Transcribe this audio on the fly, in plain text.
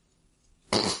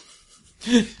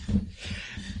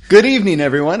Good evening,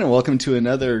 everyone, and welcome to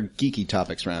another Geeky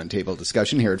Topics Roundtable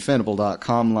discussion here at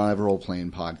Fandible.com live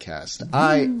role-playing podcast.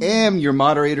 I am your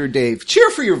moderator, Dave. Cheer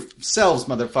for yourselves,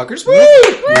 motherfuckers. Woo!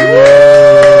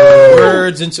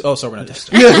 Words into... Oh, sorry, we're not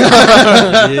testing.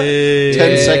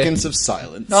 10 seconds of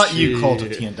silence. Not you, Cult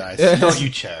of Tea and Dice. Don't you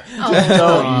cheer.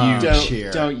 Don't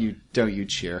cheer. Don't you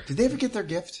cheer. Did they ever get their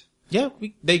gift? Yeah,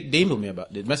 they emailed me about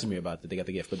it. They messaged me about that they got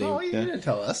the gift, but they... Oh, you didn't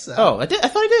tell us that. Oh, I did. I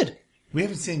thought I did. We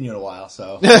haven't seen you in a while,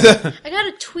 so... I got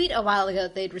a tweet a while ago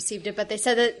that they'd received it, but they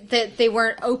said that they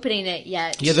weren't opening it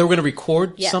yet. Yeah, they were going to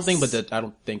record Yes. something, but that I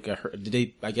don't think I heard. Did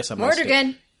they? I guess I missed it.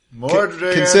 Mordergan.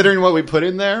 Mordred. Considering what we put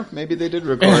in there, maybe they did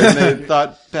record and they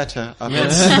thought better of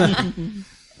it.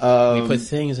 We put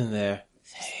things in there.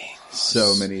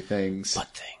 So many things. Butt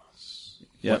things.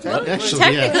 Yep. Actually,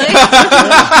 Technically.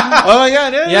 Oh, yeah,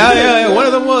 it is. Yeah. One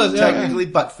of them was. Yeah. Technically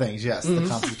butt things, yes. The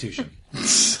Constitution.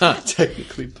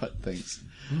 Technically butt things.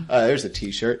 There's a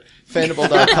t-shirt.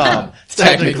 Fandible.com.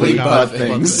 Technically butt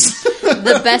things.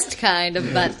 The best kind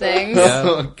of butt things.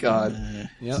 Oh, God.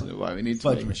 Yep. So why we need to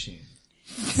Fudge make... machine.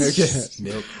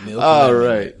 Milk. All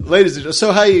right. Ladies and gentlemen,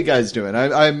 so how are you guys doing?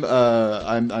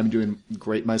 I'm doing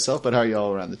great myself, but how are you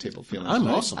all around the table feeling? I'm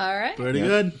tonight? awesome. All right. Pretty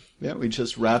good. Yeah, we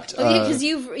just wrapped. Oh, yeah, because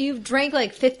you've drank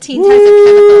like 15 types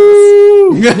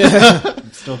of chemicals.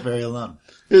 I'm still very alone.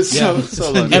 It's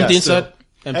so long. Empty Yeah, inside.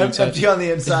 Empty inside. Empty on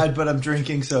the inside, but I'm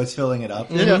drinking, so it's filling it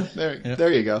up. Yeah,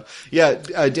 there you go. Yeah,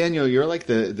 Daniel, you're like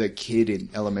the kid in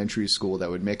elementary school that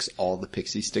would mix all the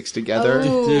pixie sticks together.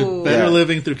 Oh. Dude, better Yeah.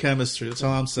 living through chemistry. That's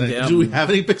all I'm saying. Yeah. Do we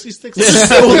have any pixie sticks?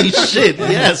 Holy shit,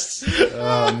 yes.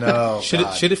 Oh, no.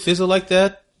 Should it fizzle like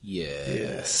that?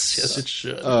 Yes, it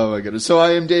should. Oh my goodness. So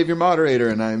I am Dave, your moderator,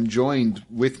 and I'm joined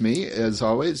with me, as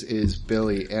always, is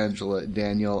Billy, Angela,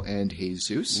 Daniel, and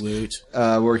Jesus. Woot.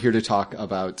 We're here to talk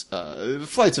about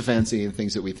flights of fancy and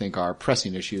things that we think are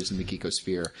pressing issues in the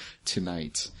geekosphere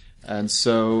tonight. And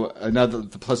so now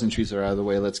that the pleasantries are out of the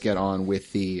way, let's get on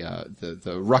with the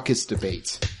ruckus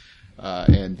debate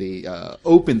and the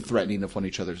open threatening of one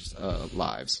each other's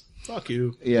lives. Fuck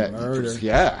you. Yeah,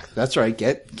 yeah, that's right.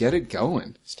 Get it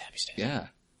going. Stabby.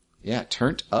 Yeah,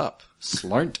 turned up,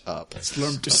 slurnt up,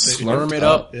 Slurm it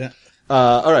up. Yeah.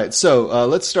 all right, so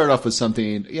let's start off with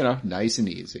something nice and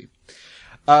easy.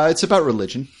 It's about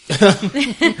religion,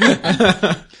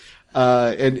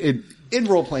 and in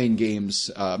role-playing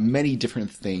games, many different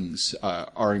things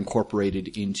are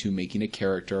incorporated into making a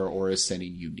character or a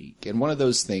setting unique. And one of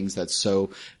those things that's so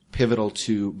pivotal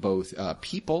to both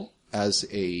people as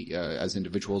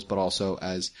individuals, but also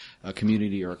as a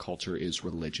community or a culture is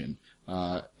religion.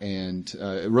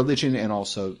 Religion and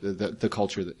also the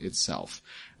culture itself.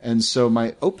 And so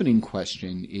my opening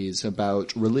question is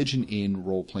about religion in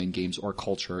role-playing games or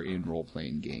culture in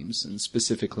role-playing games. And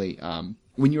specifically,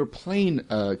 when you're playing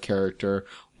a character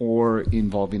or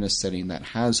involving a setting that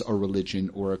has a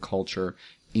religion or a culture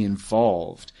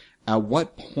involved, at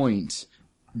what point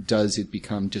does it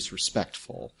become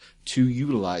disrespectful to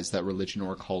utilize that religion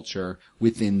or culture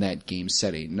within that game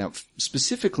setting? Now,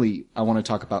 specifically, I want to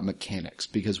talk about mechanics,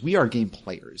 because we are game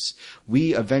players.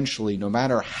 We eventually, no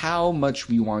matter how much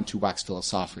we want to wax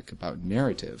philosophic about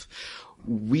narrative,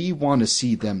 we want to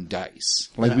see them dice.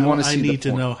 Like, we want to see I need the to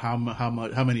point. know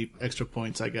how many extra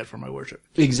points I get for my worship.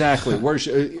 Exactly.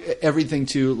 Worship, everything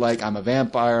to, like, I'm a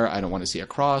vampire, I don't want to see a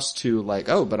cross, to, like,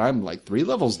 oh, but I'm, like, 3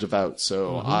 levels devout,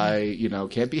 so I,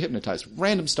 can't be hypnotized.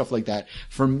 Random stuff like that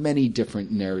for many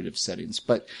different narrative settings.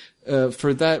 But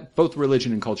for that, both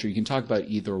religion and culture, you can talk about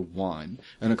either one.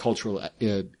 And a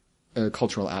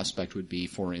cultural aspect would be,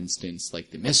 for instance,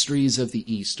 like the mysteries of the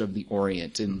East, of the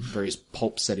Orient, in various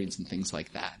pulp settings and things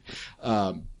like that.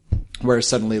 Where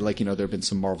suddenly, like, there have been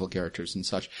some Marvel characters and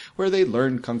such, where they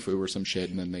learn Kung Fu or some shit,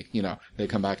 and then they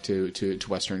come back to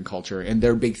Western culture, and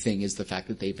their big thing is the fact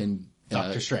that they've been,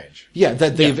 Doctor Strange. Yeah,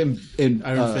 that they've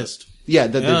Iron Fist. Yeah,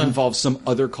 that they've involved some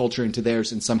other culture into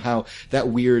theirs, and somehow that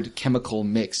weird chemical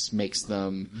mix makes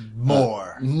them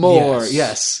More.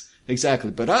 Yes. Exactly,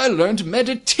 but I learned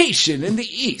meditation in the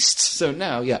East, so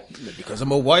now, yeah. Because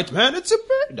I'm a white man, it's a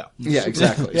bad. No. Yeah,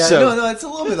 exactly. Yeah, so, no, it's a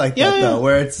little bit like that, though,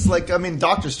 where it's like,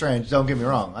 Doctor Strange, don't get me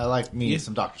wrong, I like me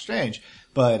some Doctor Strange,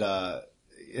 but,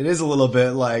 it is a little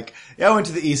bit like, I went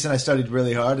to the East and I studied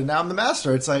really hard, and now I'm the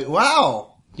master. It's like, wow.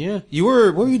 Yeah.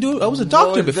 What were you doing? I was a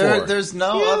doctor before. There's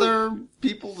no other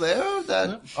people there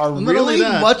that are Not only really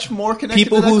that, much more connected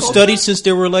People to that who culture? studied since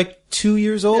they were like 2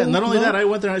 years old. Yeah, not only that, I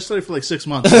went there and I studied for like 6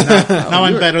 months. And now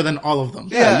I'm better than all of them.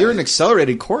 yeah, you're an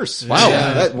accelerated course. Wow.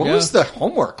 Yeah. What was the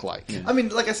homework like? I mean,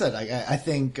 like I said, I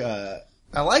think,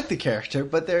 I like the character,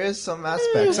 but there is some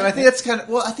aspects, and I think that's kind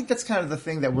of the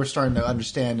thing that we're starting to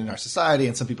understand in our society.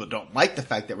 And some people don't like the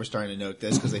fact that we're starting to note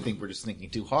this because they think we're just thinking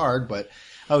too hard. But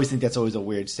I always think that's always a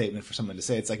weird statement for someone to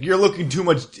say. It's like you're looking too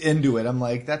much into it. I'm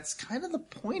like, that's kind of the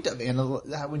point of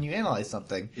when you analyze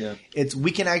something. Yeah. It's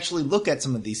we can actually look at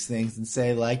some of these things and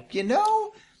say, like,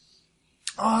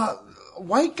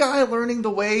 white guy learning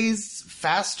the ways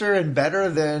faster and better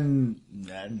than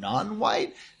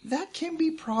non-white, that can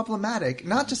be problematic.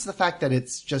 Not just the fact that it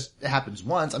happens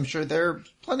once. I'm sure there are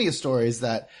plenty of stories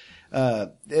that,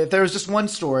 if there was just one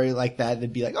story like that,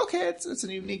 it'd be like, okay, it's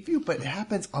a unique view, but it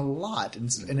happens a lot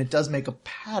and it does make a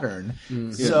pattern.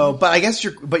 So, but I guess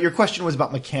your question was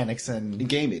about mechanics and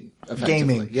Gaming.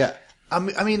 Effectively. Yeah. I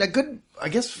mean, I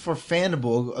guess for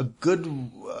Fandible, a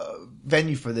good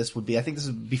venue for this would be, I think this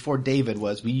is before David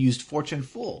we used Fortune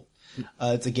Full.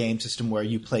 It's a game system where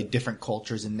you play different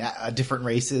cultures and different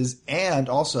races and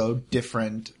also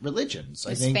different religions.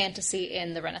 It's fantasy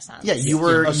in the Renaissance. Yeah, you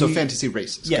were... fantasy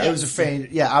races. Yeah, it was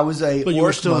I was a But you were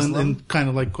Orc still Muslim. in kind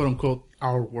of like, quote unquote,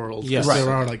 our world. Yes. Right.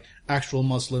 There are like actual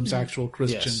Muslims, actual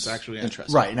Christians, Yes. actually. Yeah.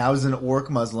 Interesting. Right, and I was an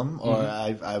Orc Muslim, or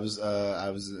I was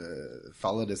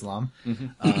followed Islam.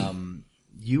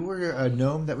 You were a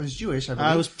gnome that was Jewish, I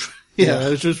believe. I was... Yeah,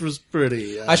 it just was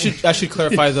pretty. I should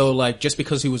clarify though, like just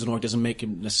because he was an orc doesn't make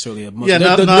him necessarily a Muslim. Yeah,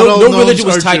 not no all religion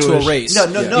gnomes was are tied to Jewish. a race. No,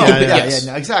 Yes.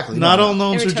 no, exactly. Not all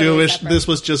gnomes They are were totally Jewish. separate. This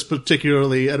was just a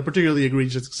particularly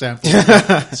egregious example.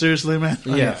 Seriously, man.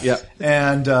 Yeah.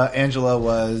 And Angela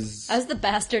was... I was the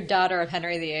bastard daughter of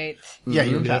Henry VIII. Yeah,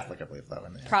 you were Catholic, I believe, that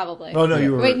one. Probably. Oh, no,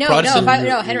 you were... Wait, no, Protestant?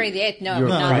 Henry VIII. No, you were-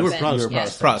 not you were been. Protestant.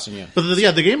 Yes. Protestant, yeah. But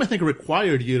the game I think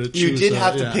required you to choose. You did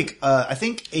have to pick, I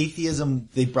think atheism,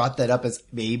 they brought that up as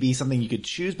maybe something you could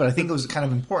choose, but I think it was kind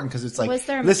of important because it's like, Was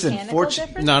there a listen, mechanical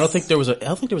difference? No, I don't think there was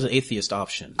an atheist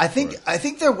option. I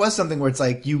think there was something where it's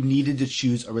like you needed to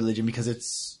choose a religion because it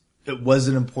was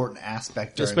an important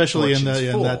aspect during Especially in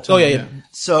Fortune's Full. that Oh, time. yeah.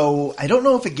 So I don't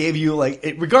know if it gave you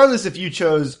regardless if you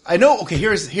chose. I know. Okay,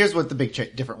 here's what the big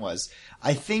difference was.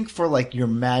 I think for like your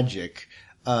magic,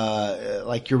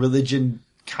 like your religion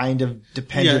kind of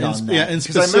depended on that. Yeah, in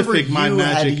because I remember specific, my you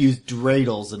had to magic- use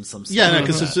dreidels and some stuff. Yeah,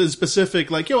 because it's specific.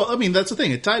 Like, I mean, that's the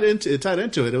thing. It tied into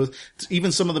it. It was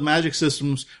even some of the magic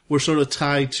systems were sort of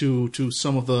tied to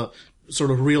some of the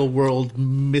sort of real world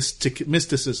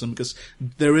mysticism, because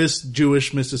there is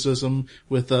Jewish mysticism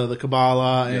with the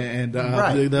Kabbalah and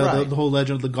Right. the whole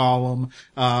legend of the Golem,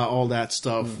 all that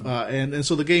stuff. And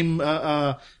so the game.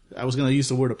 I was going to use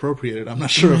the word appropriated. I'm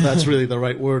not sure if that's really the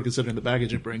right word considering the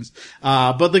baggage it brings.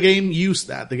 But the game used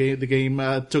that. The game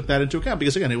took that into account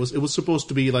because again, it was supposed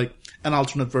to be like an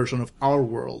alternate version of our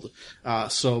world.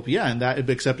 So yeah,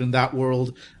 except in that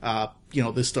world,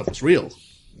 this stuff was real.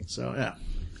 So yeah.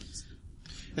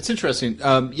 It's interesting.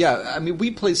 I mean,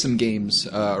 we play some games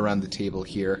around the table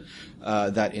here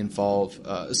that involve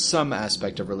some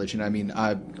aspect of religion. I mean,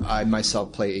 I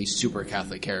myself play a super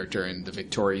Catholic character in the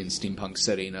Victorian steampunk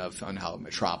setting of Unhallowed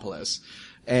Metropolis.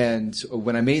 And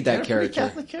when I made that You're a pretty character...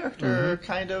 Catholic character,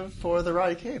 kind of, for the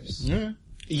Roddy Capes.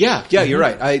 Yeah, you're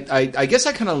right. I guess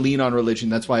I kind of lean on religion.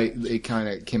 That's why it kind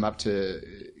of came up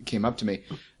to me,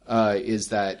 is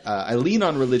that I lean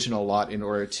on religion a lot in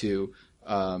order to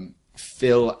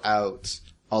fill out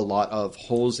a lot of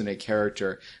holes in a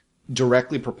character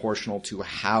directly proportional to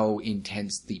how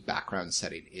intense the background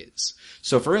setting is.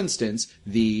 So for instance,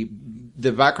 the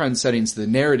background settings, the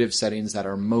narrative settings that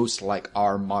are most like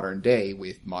our modern day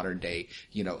with modern day,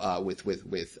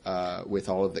 with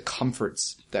all of the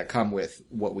comforts that come with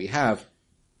what we have,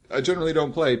 I generally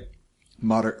don't play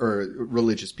modern or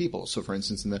religious people. So for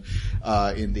instance, in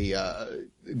the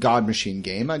God Machine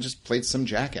game, I just played some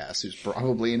jackass who's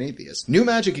probably an atheist. New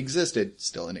Magic existed,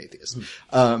 still an atheist.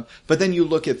 But then you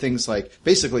look at things like,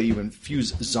 basically you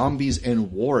infuse zombies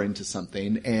and war into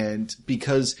something, and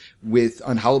because with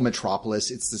Unhallowed Metropolis,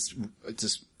 it's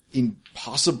this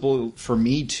impossible for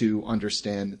me to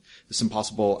understand this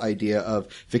impossible idea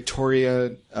of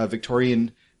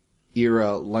Victorian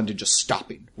era London just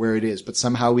stopping where it is, but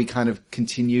somehow we kind of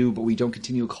continue, but we don't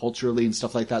continue culturally and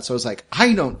stuff like that. So I was like,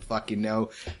 I don't fucking know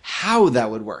how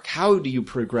that would work. How do you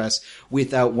progress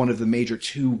without one of the major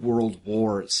 2 world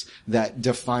wars that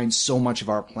define so much of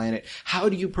our planet? How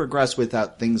do you progress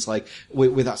without things like,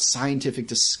 without scientific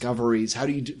discoveries? How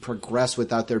do you progress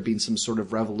without there being some sort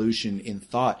of revolution in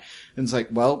thought? And it's like,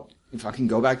 well, if I can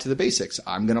go back to the basics,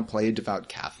 I'm going to play a devout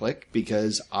Catholic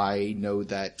because I know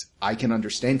that I can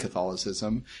understand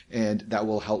Catholicism and that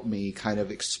will help me kind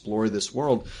of explore this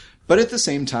world. But at the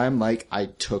same time, like, I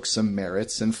took some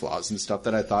merits and flaws and stuff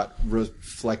that I thought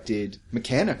reflected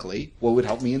mechanically what would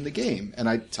help me in the game. And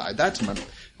I tied that to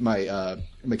my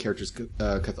character's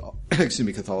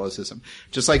Catholicism.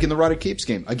 Just like in the Rotted Capes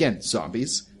game. Again,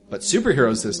 zombies, but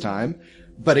superheroes this time.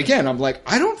 But again, I'm like,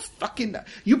 I don't fucking...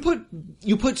 You put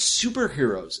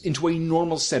superheroes into a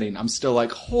normal setting, I'm still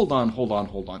like, hold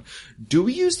on. Do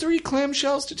we use 3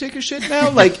 clamshells to take a shit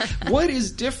now? Like, what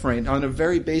is different on a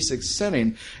very basic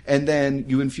setting? And then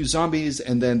you infuse zombies,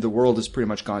 and then the world is pretty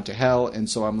much gone to hell, and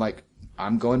so I'm like,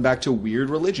 I'm going back to weird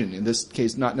religion. In this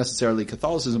case, not necessarily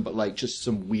Catholicism, but like just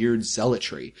some weird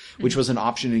zealotry, which was an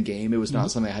option in game. It was not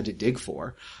something I had to dig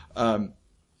for.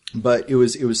 But it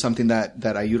was something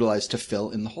that I utilized to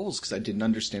fill in the holes because I didn't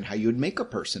understand how you would make a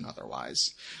person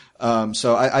otherwise.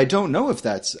 So I don't know if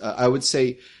that's, I would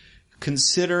say,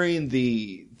 considering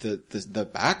the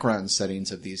background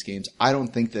settings of these games, I don't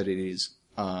think that it is,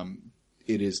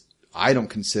 I don't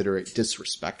consider it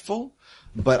disrespectful,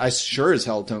 but I sure as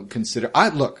hell don't consider,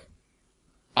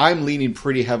 I'm leaning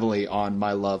pretty heavily on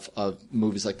my love of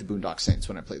movies like the Boondock Saints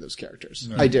when I play those characters.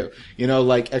 Right. I do. You know,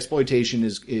 like exploitation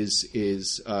is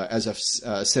as a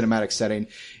cinematic setting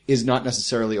is not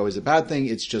necessarily always a bad thing.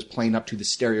 It's just playing up to the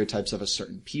stereotypes of a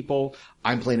certain people.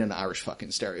 I'm playing an Irish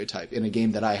fucking stereotype in a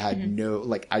game that I had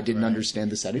I didn't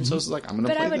understand the setting. So I was like, I'm going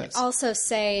to play this. But I would also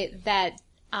say that,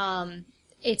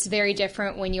 it's very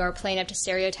different when you're playing up to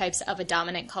stereotypes of a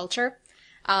dominant culture.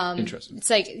 Interesting. It's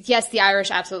like, yes, the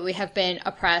Irish absolutely have been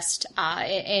oppressed,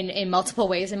 in multiple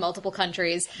ways in multiple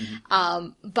countries.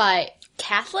 But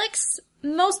Catholics,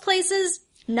 most places,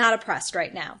 not oppressed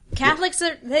right now. Catholics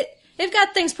they've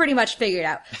got things pretty much figured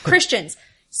out. Christians,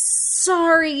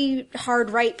 sorry, hard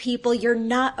right people, you're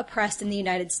not oppressed in the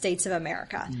United States of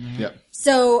America. Yeah.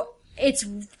 So, it's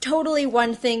totally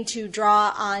one thing to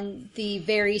draw on the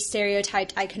very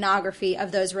stereotyped iconography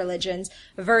of those religions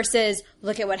versus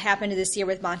look at what happened this year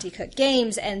with Monty Cook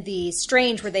Games and the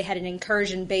Strange where they had an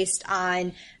incursion based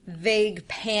on vague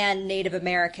pan-Native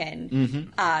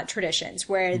American traditions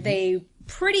where they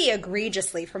pretty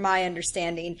egregiously, from my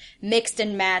understanding, mixed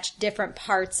and matched different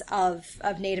parts of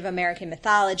Native American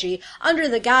mythology under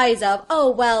the guise of,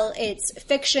 oh, well, it's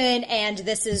fiction and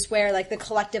this is where, like, the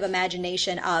collective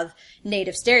imagination of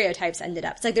Native stereotypes ended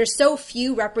up. It's like there's so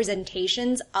few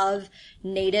representations of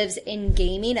Natives in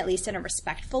gaming, at least in a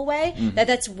respectful way,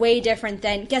 that's way different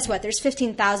than, guess what, there's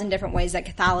 15,000 different ways that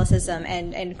Catholicism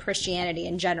and Christianity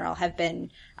in general have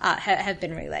been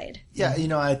relayed. Yeah, you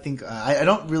know, I think I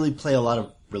don't really play a lot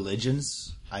of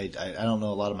religions. I don't know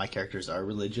a lot of my characters are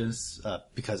religious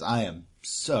because I am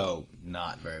so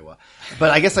not very well. But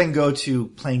I guess I can go to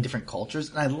playing different cultures,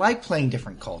 and I like playing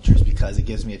different cultures because it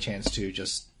gives me a chance to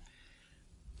just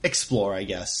explore, I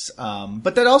guess.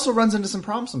 But that also runs into some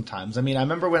problems sometimes. I mean, I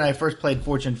remember when I first played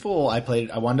Fortune Full, I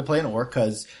wanted to play an orc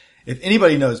because if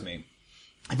anybody knows me,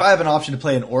 if I have an option to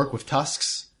play an orc with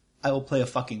tusks, I will play a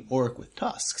fucking orc with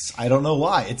tusks. I don't know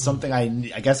why. It's something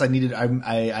I guess I needed.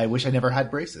 I wish I never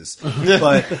had braces,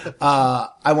 but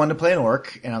I wanted to play an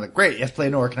orc, and I'm like, great, you have to play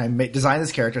an orc. And I designed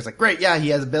this character. It's like, great, yeah, he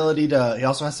has ability to. He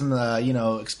also has some,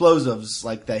 explosives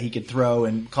like that he could throw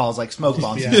and cause like smoke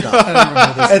bombs and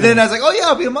stuff. And then I was like, oh yeah,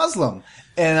 I'll be a Muslim.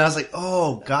 And I was like,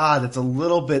 oh god, that's a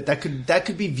little bit that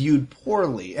could be viewed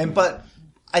poorly. But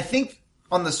I think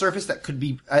on the surface that could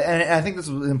be, and I think this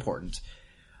was important.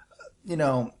 You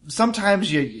know,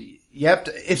 sometimes you have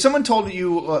to, if someone told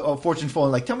you Fortune Full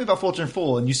and like, tell me about Fortune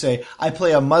Full, and you say, I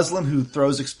play a Muslim who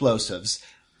throws explosives,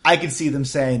 I could see them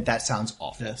saying, that sounds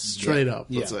awful. Yeah, straight up.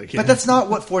 Yeah. It's like, But that's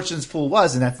not what Fortune's Full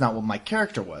was, and that's not what my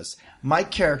character was. My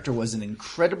character was an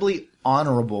incredibly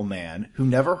honorable man who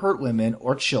never hurt women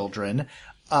or children,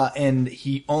 and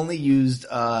he only used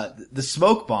the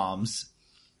smoke bombs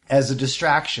as a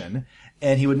distraction,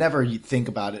 and he would never think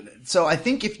about it. So I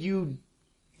think if you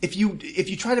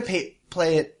try to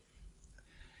play it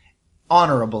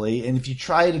honorably, and if you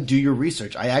try to do your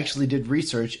research, I actually did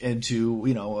research into,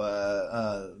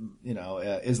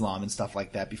 Islam and stuff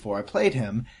like that before I played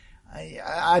him.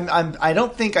 I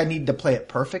don't think I need to play it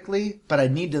perfectly, but I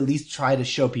need to at least try to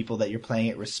show people that you're playing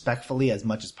it respectfully as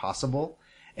much as possible.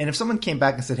 And if someone came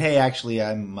back and said, hey, actually,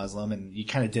 I'm Muslim and you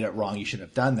kind of did it wrong, you shouldn't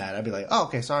have done that, I'd be like, oh,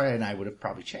 okay, sorry, and I would have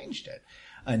probably changed it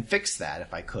and fixed that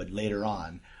if I could later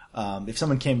on. If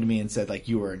someone came to me and said, like,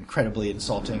 you were incredibly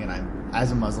insulting, and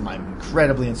as a Muslim, I'm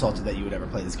incredibly insulted that you would ever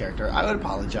play this character, I would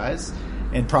apologize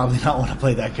and probably not want to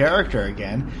play that character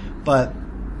again. But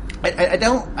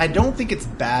I don't think it's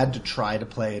bad to try to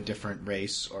play a different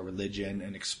race or religion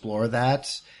and explore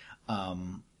that.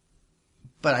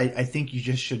 But I think you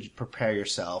just should prepare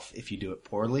yourself if you do it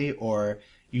poorly, or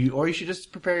you should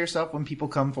just prepare yourself when people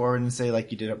come forward and say,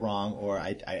 like, you did it wrong, or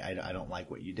I don't like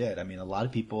what you did. I mean, a lot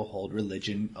of people hold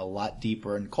religion a lot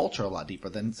deeper and culture a lot deeper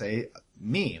than, say,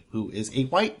 me, who is a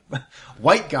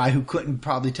white guy who couldn't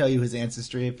probably tell you his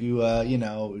ancestry if you,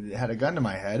 had a gun to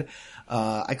my head.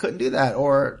 I couldn't do that,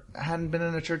 or I hadn't been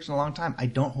in a church in a long time. I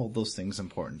don't hold those things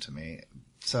important to me.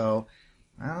 So,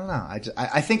 I don't know.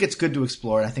 I think it's good to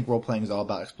explore, and I think role-playing is all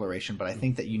about exploration, but I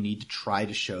think that you need to try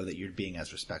to show that you're being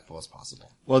as respectful as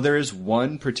possible. Well, there is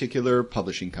one particular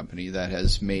publishing company that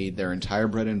has made their entire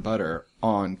bread and butter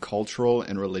on cultural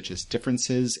and religious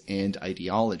differences and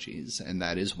ideologies, and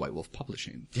that is White Wolf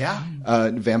Publishing. Yeah.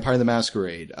 Vampire the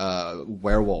Masquerade,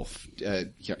 Werewolf,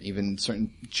 even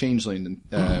certain Changeling,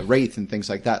 Wraith and things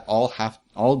like that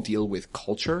all deal with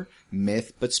culture,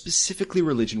 myth, but specifically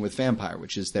religion with vampire,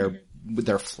 which is their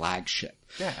flagship.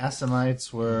 Yeah,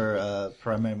 Assamites were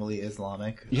primarily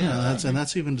Islamic. Yeah,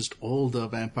 that's even just old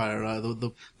vampire.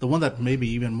 The one that maybe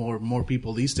even more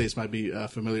people these days might be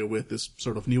familiar with is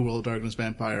sort of New World of Darkness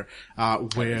vampire,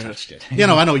 where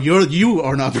I know you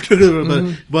are not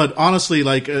particular, but honestly,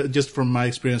 like just from my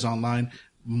experience online,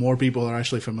 more people are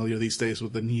actually familiar these days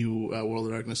with the new World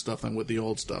of Darkness stuff than with the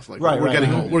old stuff. Like we're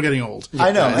getting old.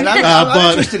 I know, and I'm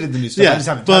interested in the new stuff. Yeah, I just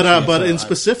haven't touched it, but so in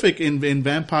specific in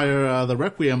Vampire the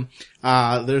Requiem,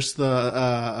 there's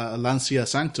the Lancia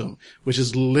Sanctum, which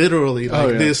is literally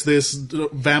like this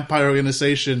vampire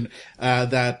organization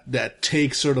that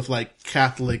takes sort of like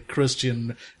Catholic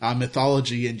Christian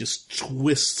mythology and just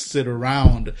twists it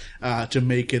around to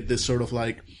make it this sort of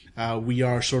like we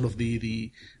are sort of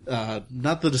the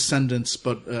not the descendants,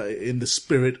 but in the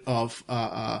spirit of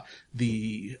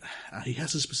he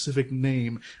has a specific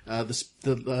name,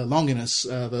 the Longinus,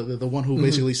 the one who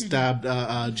basically stabbed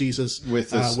Jesus with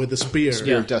the spear.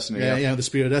 Spear of Destiny. Yeah, the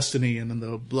Spear of Destiny, and then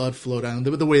the blood flowed down.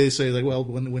 The way they say, like, well,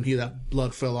 when that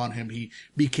blood fell on him, he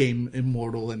became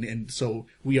immortal, and so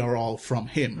we are all from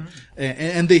him.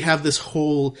 And they have this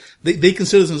whole, they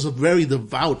consider themselves very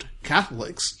devout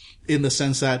Catholics in the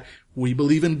sense that we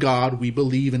believe in God, we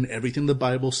believe in everything the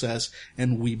Bible says,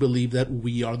 and we believe that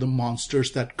we are the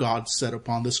monsters that God set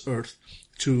upon this earth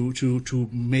to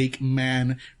make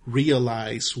man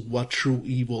realize what true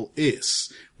evil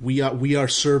is. We are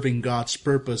serving God's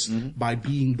purpose by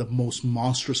being the most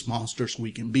monstrous monsters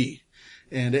we can be.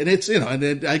 And it's, and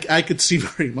I could see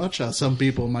very much how some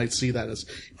people might see that as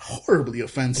horribly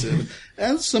offensive.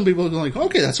 And some people are like,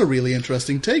 okay, that's a really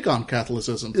interesting take on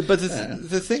Catholicism. But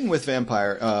the thing with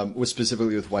Vampire,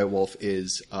 specifically with White Wolf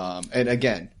is, and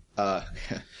again,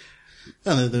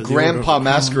 Grandpa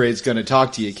Masquerade's gonna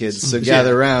talk to you kids, so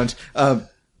gather around.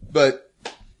 But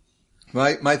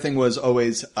my thing was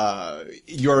always,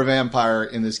 you're a vampire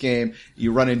in this game,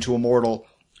 you run into a mortal,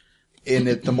 and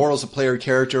the mortal's a player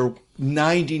character.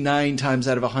 99 times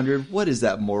out of 100, what does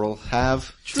that mortal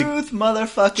have? Truth,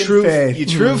 motherfucking faith.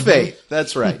 True faith.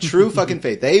 That's right. True fucking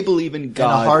faith. They believe in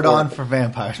God. And a hard-on for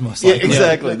vampires, most likely. Yeah,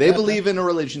 exactly. They believe in a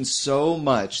religion so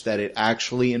much that it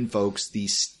actually invokes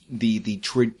the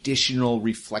traditional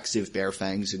reflexive bare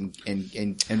fangs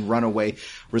and runaway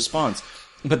response.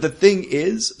 But the thing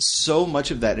is, so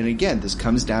much of that, and again, this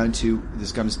comes down to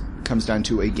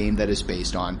a game that is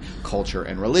based on culture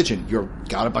and religion. You've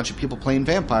got a bunch of people playing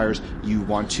vampires. You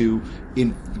want to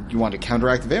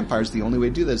counteract the vampires. The only way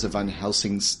to do that is a Van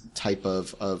Helsing's type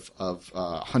of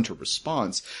hunter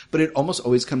response. But it almost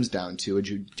always comes down to a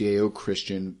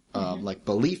Judeo-Christian, like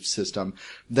belief system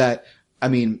that, I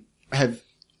mean,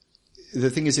 the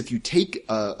thing is, if you take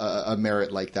a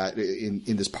merit like that,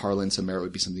 in this parlance, a merit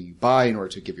would be something you buy in order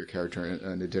to give your character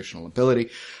an additional ability.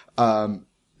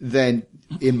 Then,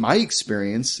 in my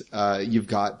experience, you've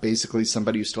got basically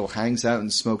somebody who still hangs out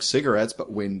and smokes cigarettes, but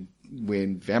when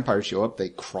vampires show up, they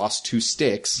cross two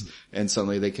sticks and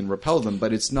suddenly they can repel them.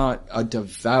 But it's not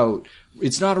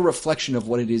it's not a reflection of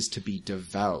what it is to be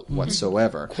devout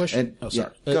whatsoever. Question. And,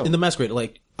 in the Masquerade,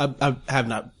 like, I have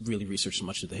not really researched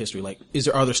much of the history. Like,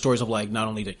 are there stories of like not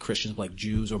only the Christians, but like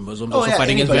Jews or Muslims also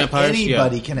fighting against vampires?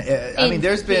 Anybody can. I mean,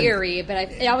 there's been theory,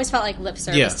 but it always felt like lip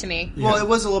service to me. Well, it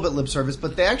was a little bit lip service,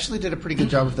 but they actually did a pretty good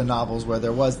job with the novels where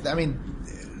there was. I mean,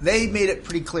 they made it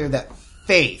pretty clear that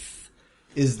faith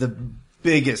is the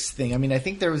biggest thing. I mean, I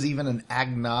think there was even an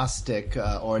agnostic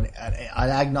or an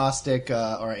agnostic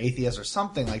or atheist or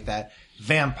something like that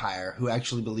vampire who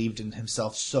actually believed in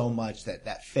himself so much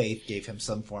that faith gave him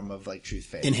some form of like truth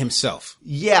faith in himself.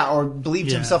 Yeah, or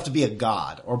believed himself to be a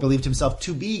god, or believed himself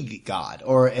to be God,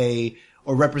 or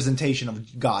representation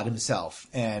of God himself.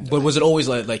 But was it always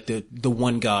like the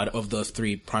one God of the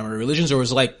three primary religions, or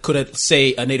was it like, could it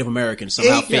say a Native American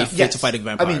somehow faith to fight a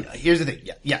vampire? I mean, here's the thing.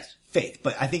 Yes. Faith,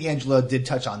 but I think Angela did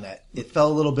touch on that. It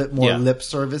felt a little bit more lip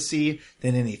servicey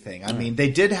than anything. I mean, they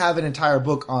did have an entire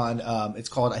book on, it's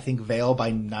called, I think, Veil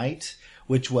by Night,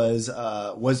 which was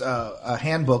a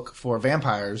handbook for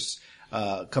vampires,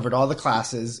 covered all the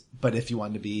classes, but if you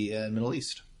wanted to be in Middle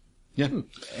East. Yeah.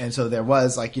 And so there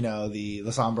was like, the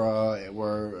Lasombra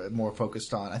were more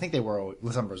focused on, I think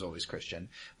Lasombra's always Christian,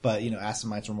 but,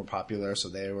 Assamites were more popular, so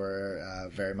they were,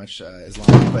 very much,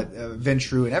 Islamic, but,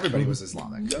 Ventrue and everybody was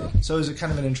Islamic. So it was a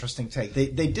kind of an interesting take.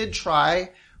 They did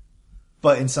try,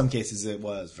 but in some cases it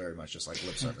was very much just like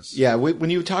lip service. Yeah,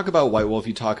 when you talk about White Wolf,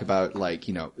 you talk about like,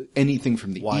 anything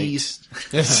from the East.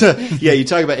 So, yeah, you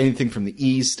talk about anything from the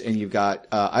East, and you've got,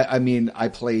 I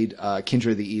played,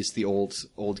 Kindred of the East, the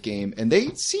old game, and they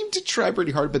seemed to try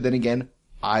pretty hard, but then again,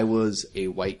 I was a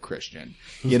white Christian.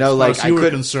 You were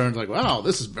concerned, like, wow,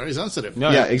 this is very sensitive.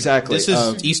 No, yeah, exactly. This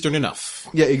is Eastern enough.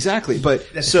 Yeah, exactly. But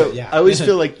I always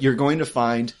feel like you're going to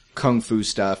find kung fu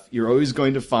stuff. You're always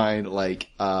going to find like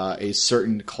a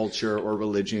certain culture or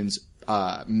religion's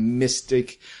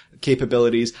mystic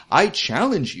capabilities. I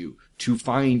challenge you to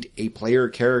find a player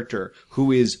character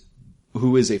who is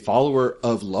a follower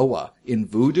of Loa in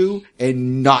Voodoo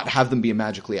and not have them be a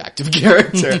magically active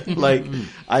character. Like,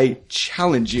 I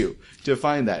challenge you to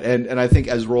find that. And I think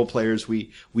as role players,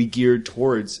 we geared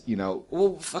towards,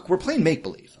 we're playing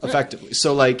make-believe, effectively.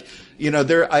 So like,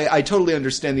 I totally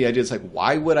understand the idea. It's like,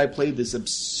 why would I play this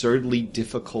absurdly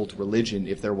difficult religion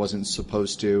if there wasn't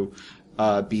supposed to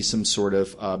be some sort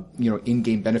of,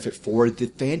 in-game benefit for the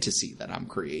fantasy that I'm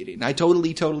creating. I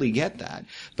totally get that.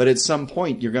 But at some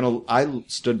point, I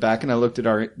stood back and I looked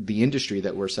at the industry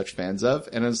that we're such fans of,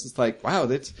 and I was just like, wow,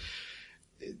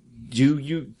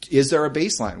 is there a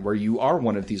baseline where you are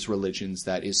one of these religions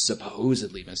that is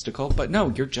supposedly mystical, but no,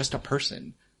 you're just a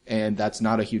person, and that's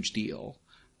not a huge deal.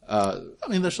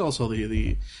 There's also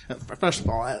first of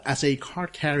all, as a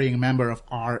card-carrying member of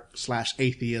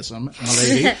r/atheism,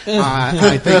 lady,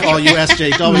 I think all you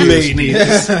SJWs need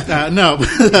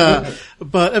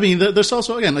but there's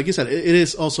also, again, like you said, it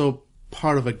is also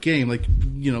part of a game. Like,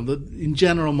 in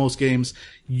general, most games,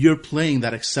 you're playing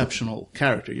that exceptional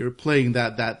character. You're playing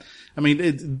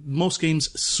most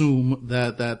games assume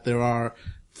that there are,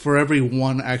 for every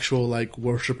one actual, like,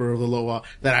 worshiper of the Loa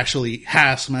that actually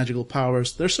has magical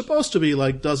powers, there's supposed to be,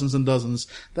 like, dozens and dozens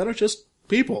that are just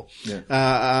people. Yeah.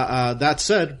 That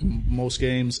said, most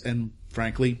games, and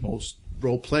frankly, most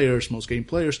most game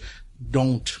players,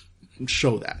 don't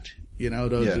show that.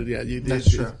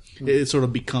 That's true. It sort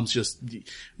of becomes just,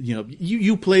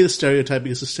 you play the stereotype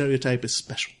because the stereotype is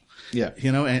special. Yeah.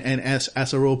 And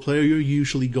as a role player, you're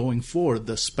usually going for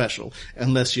the special,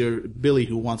 unless you're Billy,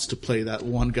 who wants to play that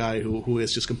one guy who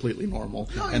is just completely normal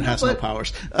and has no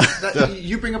powers.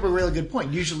 You bring up a really good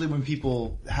point. Usually when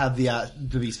people have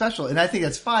to be special, and I think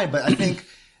that's fine, but I think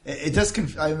it does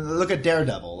look at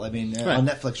Daredevil, on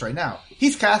Netflix right now.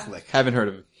 He's Catholic. Haven't heard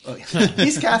of him.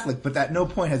 He's Catholic, but at no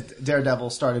point has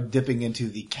Daredevil started dipping into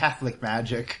the Catholic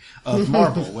magic of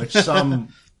Marvel, which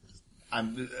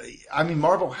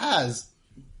Marvel has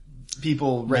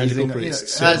people raising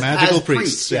magical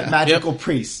priests. Magical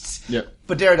priests. Yep.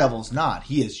 But Daredevil's not.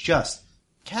 He is just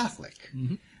Catholic.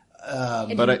 Mm-hmm.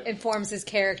 It informs his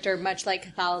character much like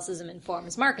Catholicism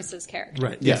informs Marcus's character.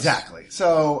 Right. Yes. Exactly.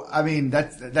 So,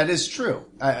 that is true.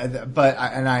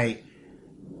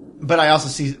 But I also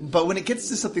see, but when it gets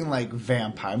to something like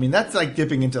vampire, that's like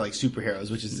dipping into like superheroes,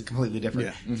 which is completely different.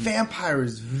 Yeah. Mm-hmm. Vampire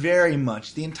is very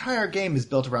much, the entire game is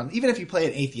built around, even if you play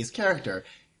an atheist character,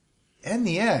 in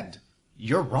the end,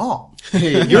 you're wrong.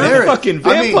 You're a fucking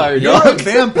vampire. You're a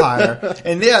vampire.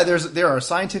 And there's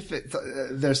scientists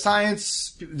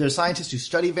who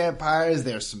study vampires.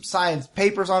 There's some science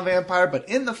papers on vampire, but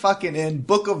in the fucking end,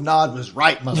 Book of Nod was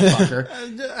right, motherfucker.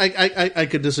 I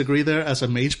could disagree there as a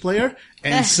mage player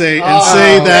and say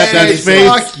that faith.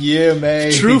 Fuck you,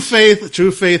 mage. True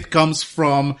faith comes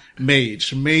from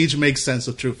mage. Mage makes sense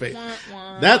of true faith.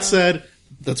 That said,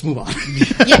 let's move on.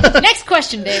 Next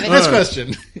question, David. Next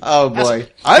question. Oh boy.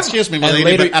 Excuse me, my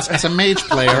lady, but as a mage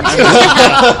player.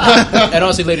 And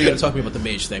honestly, later you're going to talk to me about the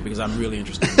mage thing because I'm really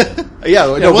interested in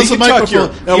that. Once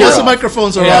the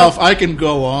microphones are off, I can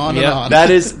go on and on. That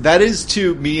is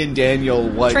to me and Daniel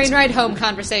what train ride home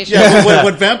conversation. Yeah,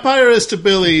 what vampire is to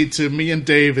Billy, to me and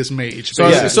Dave is mage.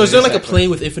 So is there like a plane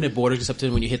with infinite borders except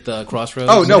when you hit the crossroads?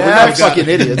 Oh no, we're not fucking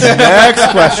idiots.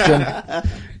 Next question.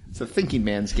 It's a thinking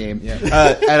man's game. Yeah.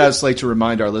 And I'd just like to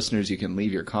remind our listeners you can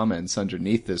leave your comments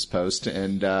underneath this post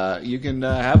and you can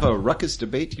have a ruckus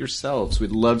debate yourselves.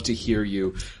 We'd love to hear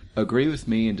you agree with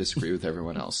me and disagree with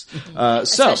everyone else.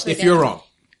 So if you're wrong.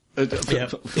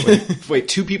 Wait,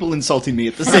 two people insulting me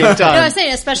at the same time. No, I was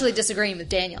saying especially disagreeing with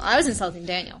Daniel. I was insulting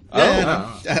Daniel.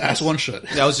 As one should.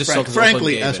 That was just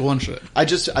frankly, as one should. I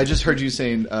just heard you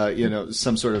saying,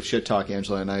 some sort of shit talk,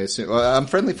 Angela, and I assume, I'm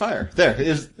friendly fire.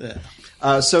 There.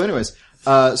 So anyways,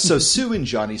 So Sue and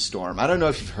Johnny Storm. I don't know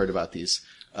if you've heard about these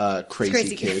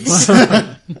crazy kids.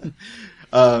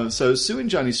 So Sue and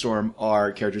Johnny Storm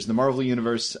are characters in the Marvel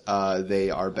Universe. They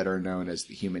are better known as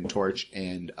the Human Torch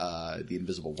and the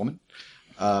Invisible Woman.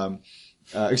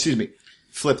 Excuse me.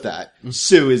 Flip that.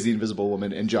 Sue is the Invisible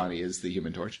Woman and Johnny is the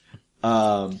Human Torch.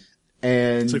 And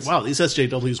it's like, wow, these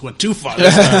SJWs went too far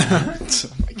this time.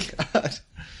 Oh my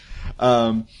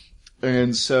god.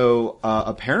 And so,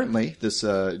 apparently, this,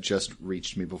 just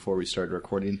reached me before we started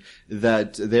recording,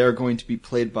 that they are going to be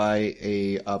played by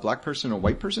a black person, a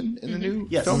white person in the new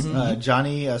film?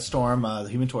 Johnny Storm, the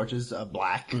Human Torch is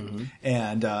black,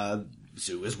 and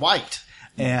Sue is white.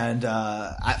 And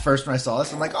at first when I saw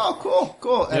this, I'm like, oh,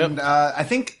 cool. And I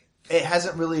think it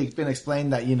hasn't really been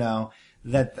explained that,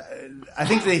 that I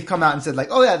think they've come out and said like,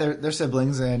 oh yeah, they're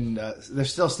siblings and they're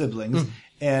still siblings.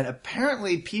 And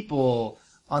apparently people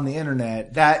on the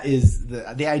internet, that is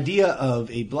the idea of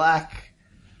a black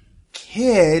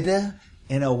kid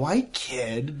and a white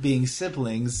kid being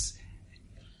siblings.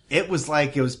 It was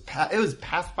like it was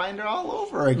Pathfinder all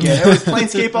over again. It was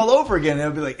Planescape all over again. It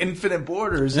would be like Infinite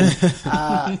Borders. And,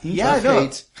 that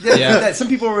some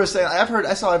people were saying.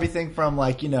 I saw everything from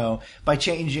like by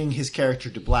changing his character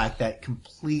to black, that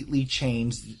completely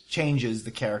changes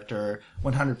the character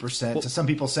 100%. To some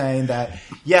people saying that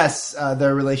yes,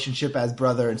 their relationship as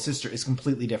brother and sister is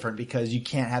completely different because you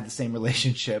can't have the same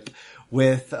relationship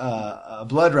with a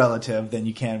blood relative than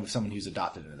you can with someone who's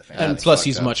adopted into the family. And plus,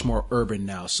 he's much more urban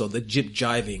now, so the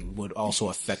jiving would also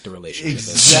affect the relationship.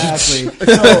 Exactly.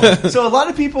 So a lot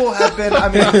of people have been. I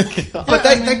mean, but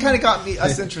that kind of got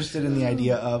us interested in the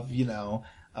idea of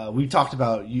we talked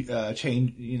about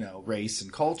change, race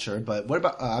and culture, but what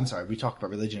about? We talked about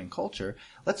religion and culture.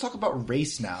 Let's talk about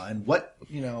race now and what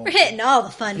We're hitting all the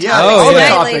fun topics.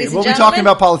 Yeah, we'll be talking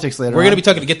about politics later. We're going to be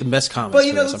talking to get the best comments.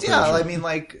 But I mean,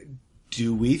 like.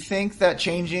 Do we think that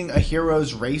changing a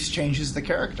hero's race changes the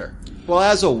character? Well,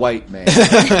 as a white man. I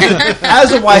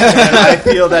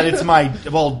feel that it's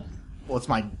it's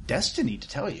my destiny to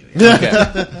tell you.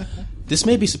 Okay. This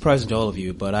may be surprising to all of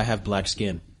you, but I have black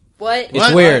skin. What?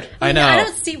 It's weird. I know. I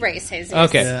don't see race, Jesus.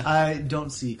 Okay. Yeah. I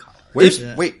don't see color.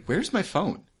 Where's my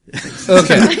phone?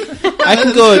 Okay. I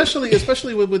can go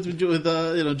especially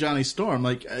with Johnny Storm.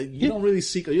 Like you don't really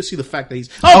see. You see the fact that he's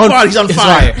on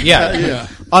fire. Yeah.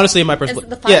 Honestly, in my perspective,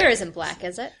 the fire isn't black,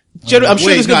 is it? I'm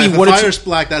sure there's going to be one or two. Fire's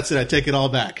black. That's it. I take it all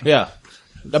back. Yeah.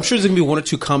 I'm sure there's going to be one or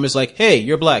two comments like, "Hey,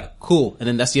 you're black, cool," and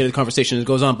then that's the end of the conversation. It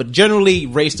goes on. But generally,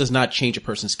 race does not change a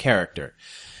person's character.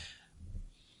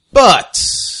 But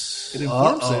it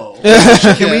informs it.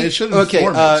 It should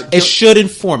inform it. It should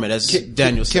inform it, as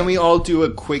Daniel said. Can we all do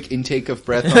a quick intake of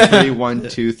breath on 3? 1,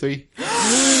 2, 3.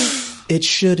 It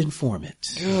should inform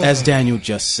it, as Daniel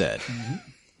just said.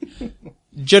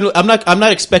 Generally, I'm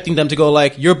not expecting them to go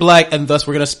like, "You're black," and thus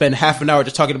we're going to spend half an hour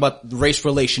just talking about race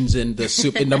relations in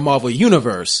the Marvel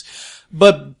universe.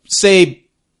 But say,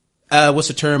 what's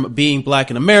the term? Being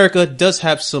black in America does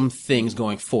have some things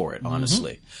going for it.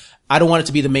 Honestly, I don't want it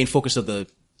to be the main focus of the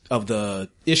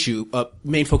issue,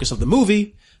 main focus of the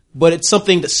movie, but it's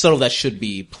something that's subtle that should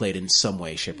be played in some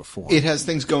way, shape, or form. It has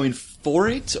things going for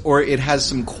it, or it has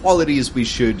some qualities we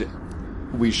should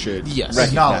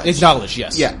recognize. Acknowledge,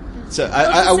 yes. Yeah. So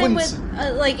I wouldn't.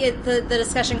 The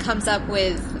discussion comes up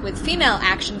with female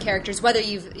action characters, whether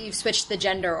you've switched the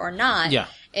gender or not. Yeah.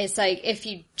 It's like if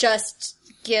you just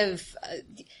give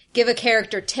a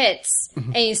character tits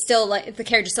and you still the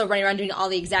character's still running around doing all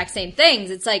the exact same things.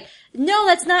 It's like, no,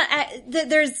 that's not.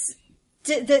 There's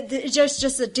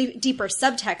just a deeper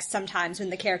subtext sometimes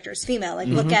when the character is female. Like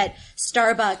look at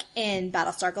Starbuck in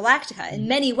Battlestar Galactica. In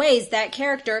many ways, that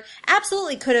character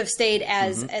absolutely could have stayed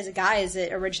as a guy as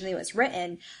it originally was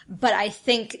written. But I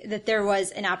think that there was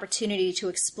an opportunity to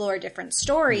explore different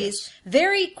stories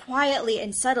very quietly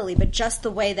and subtly, but just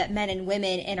the way that men and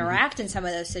women interact in some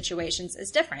of those situations is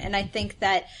different. And I think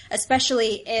that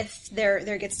especially if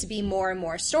there gets to be more and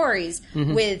more stories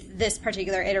with this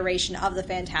particular iteration of the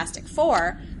Fantastic Four,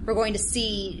 we're going to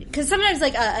see, because sometimes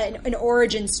like an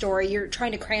origin story, you're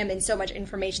trying to cram in so much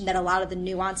information that a lot of the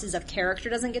nuances of character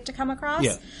doesn't get to come across.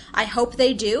 Yeah. I hope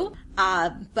they do,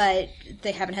 but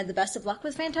they haven't had the best of luck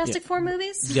with Fantastic Four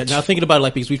movies. Yeah, now thinking about it,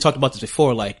 like, because we've talked about this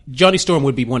before, like, Johnny Storm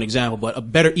would be one example,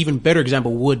 but even better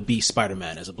example would be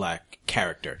Spider-Man as a black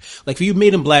character. Like, if you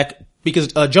made him black,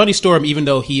 because Johnny Storm, even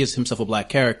though he is himself a black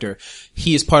character,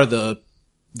 he is part of the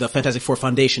Fantastic Four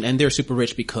Foundation, and they're super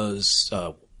rich because,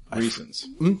 reasons.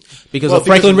 Because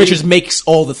Franklin Richards makes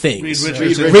all the things.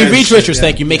 Reed Richards,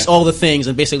 thank you, makes all the things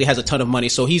and basically has a ton of money.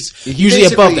 So he's usually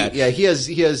above that. Yeah, he has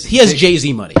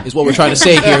Jay-Z money is what we're trying to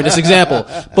say here in this example.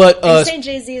 But, are you saying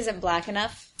Jay-Z isn't black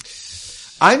enough?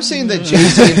 I'm saying that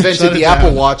Jay-Z invented the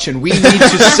Apple Watch, and we need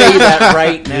to say that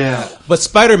right now. But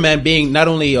Spider-Man being not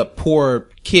only a poor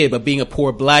kid, but being a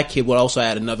poor black kid would also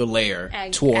add another layer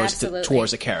towards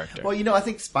the character. Well, I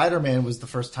think Spider-Man was the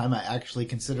first time I actually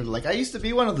considered, like, I used to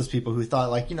be one of those people who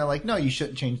thought, like, no, you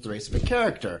shouldn't change the race of a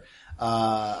character.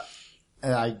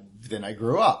 And then I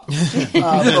grew up.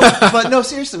 But no,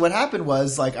 seriously, what happened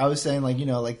was, like, I was saying, like,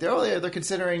 like they're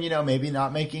considering, maybe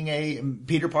not making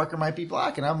Peter Parker might be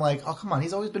black. And I'm like, oh, come on,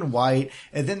 he's always been white.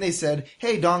 And then they said,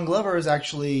 hey, Don Glover is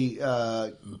actually,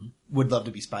 would love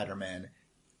to be Spider-Man.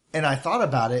 And I thought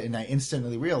about it and I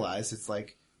instantly realized it's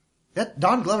like, that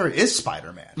Don Glover is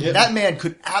Spider-Man. Yeah. That man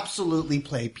could absolutely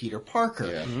play Peter Parker.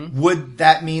 Yeah. Mm-hmm. Would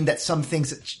that mean that some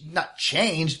things not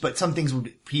changed, but some things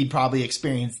he'd probably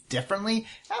experience differently?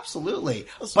 Absolutely.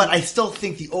 But I still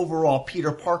think the overall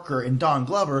Peter Parker and Don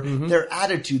Glover, their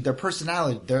attitude, their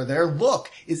personality, their look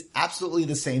is absolutely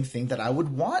the same thing that I would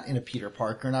want in a Peter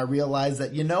Parker. And I realized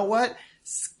that, you know what?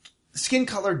 Skin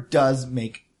color does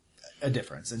make a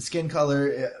difference. And skin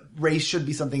color, race should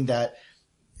be something that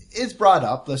is brought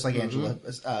up, just like Angela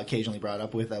occasionally brought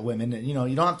up with women. And, you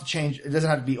don't have to change. It doesn't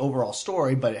have to be overall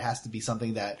story, but it has to be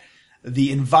something that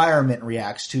the environment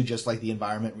reacts to, just like the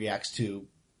environment reacts to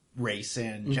race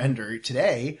and gender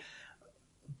today.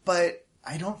 But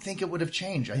I don't think it would have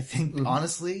changed. I think,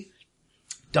 honestly,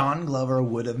 Don Glover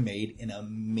would have made an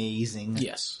amazing...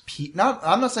 Yes.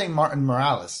 I'm not saying Martin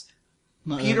Morales.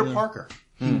 Peter Parker.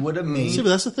 He would have made... See, but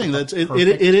that's the thing.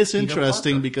 It is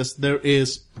interesting because there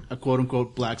is a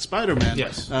quote-unquote black Spider-Man.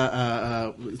 Yes.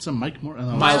 It's a Miles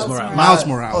Morales. Miles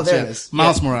Morales. Oh, there it is.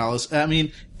 Miles Morales. I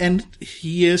mean, and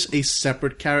he is a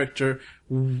separate character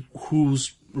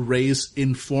whose race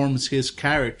informs his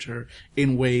character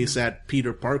in ways that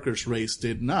Peter Parker's race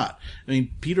did not. I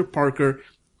mean, Peter Parker,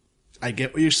 I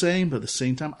get what you're saying, but at the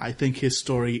same time, I think his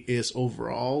story is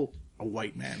overall a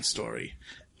white man's story.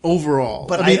 Overall,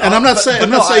 but I'm not saying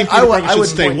Peter Parker should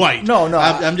stay white. No,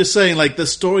 I'm just saying, like, the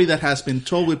story that has been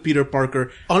told with Peter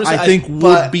Parker, honestly, I think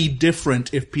would be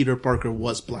different if Peter Parker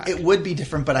was black. It would be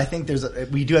different, but I think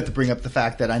we do have to bring up the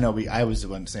fact that I was the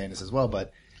one saying this as well,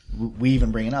 but we even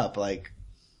bring it up, like,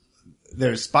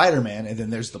 there's Spider-Man and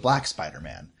then there's the black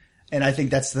Spider-Man. And I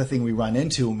think that's the thing we run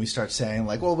into when we start saying,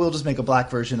 like, well, we'll just make a black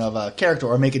version of a character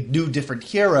or make a new different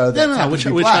hero that's which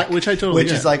I totally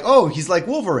is like, oh, he's like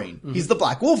Wolverine. Mm-hmm. He's the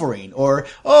black Wolverine. Or,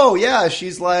 oh, yeah,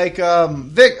 she's like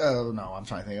Vic. No, I'm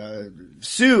trying to think.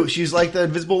 Sue, she's like the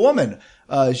Invisible Woman.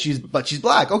 She's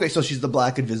black. Okay, so she's the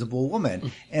black Invisible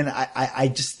Woman. And I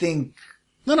just think...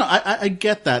 No, I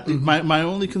get that. Mm-hmm. My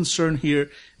only concern here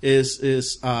is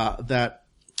that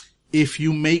if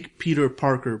you make Peter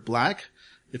Parker black...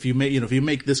 If you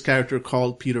make this character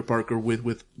called Peter Parker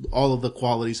with all of the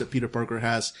qualities that Peter Parker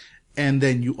has, and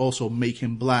then you also make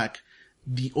him black,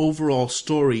 the overall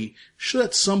story should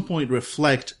at some point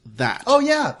reflect that. Oh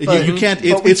yeah. You can't,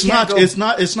 it's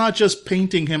not just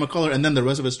painting him a color and then the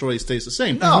rest of his story stays the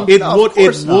same. It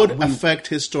would affect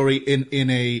his story in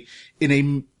a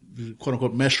quote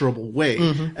unquote measurable way.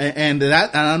 Mm-hmm. And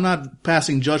I'm not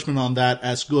passing judgment on that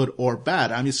as good or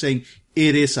bad. I'm just saying,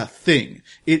 it is a thing.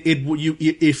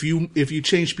 If you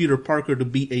change Peter Parker to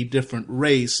be a different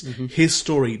race, his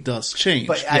story does change.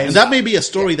 And that may be a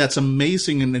story that's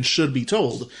amazing and should be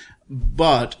told,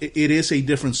 but it is a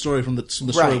different story from the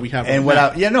story we have. And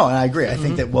and I agree. I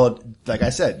think that, well, like I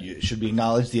said, it should be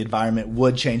acknowledged the environment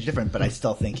would change different, but I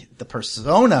still think the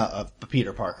persona of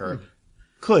Peter Parker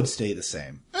could stay the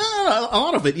same. A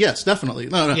lot of it, yes, definitely.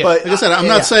 No. Yeah. But like I said, I'm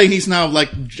not saying he's now like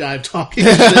jive talking.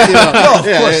 No, of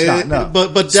course not. No.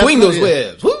 But swing those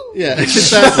webs. Woo! Yeah,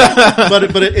 exactly.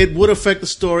 but it would affect the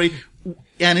story,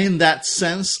 and in that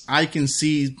sense, I can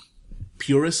see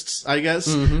purists, I guess.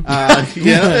 Mm-hmm.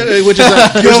 Which is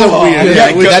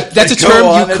a weird. That's a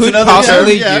term you could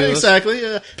possibly use. Yeah, exactly.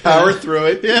 Yeah. Power through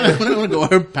it. Yeah, I don't want to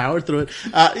go power through it.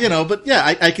 But yeah,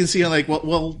 I can see like,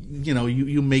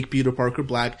 you make Peter Parker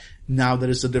black. Now that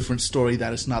it's a different story.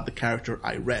 That is not the character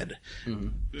I read.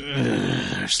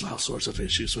 Mm-hmm. There's all sorts of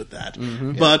issues with that.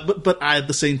 Mm-hmm. But at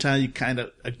the same time, you kind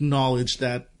of acknowledge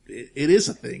that it is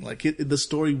a thing. Like the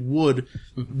story would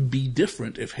be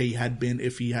different if he had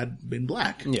been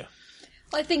black. Yeah.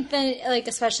 Well, I think then, like,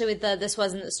 especially with this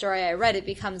wasn't the story I read, it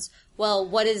becomes, well,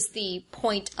 what is the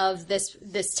point of this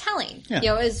telling?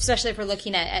 Yeah. Especially if we're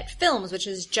looking at films, which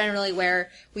is generally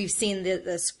where we've seen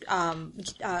this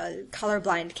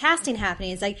colorblind casting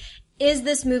happening. It's like, is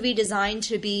this movie designed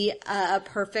to be a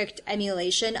perfect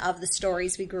emulation of the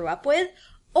stories we grew up with?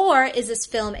 Or is this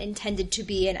film intended to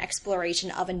be an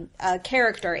exploration of a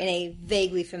character in a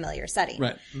vaguely familiar setting?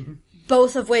 Right. Mm-hmm.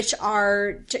 both of which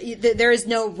are, there is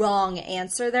no wrong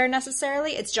answer there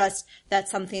necessarily. It's just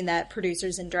that's something that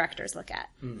producers and directors look at.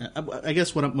 I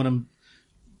guess what I'm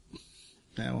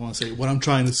I want to say what I'm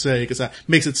trying to say because that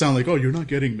makes it sound like, oh, you're not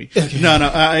getting me. Okay. No,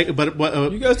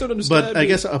 but you guys don't understand. But I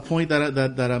guess a point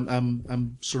that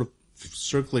I'm sort of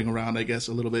circling around, I guess,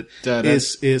 a little bit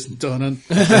is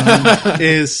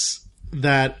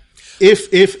that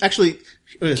if actually.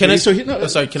 Can I?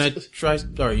 Sorry. Can I try?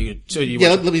 Or you?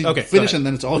 Let me finish, and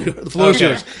then it's all the floor is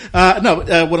yours. What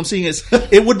I'm saying is,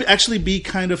 it would actually be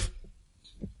kind of.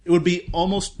 It would be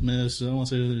almost. I don't want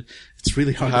to say it's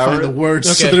really hard to find the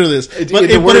words through this, but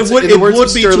it would be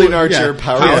Sterling Archer.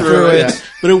 Power through it. Yeah.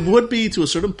 But it would be to a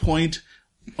certain point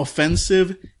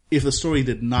offensive if the story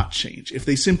did not change. If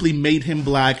they simply made him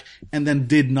black and then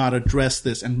did not address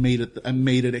this and made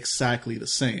it exactly the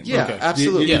same. Yeah,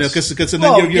 absolutely. You know, because then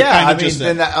you're kind of just.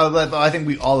 Then I think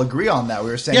we all agree on that. We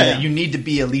were saying that you need to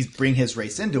be at least bring his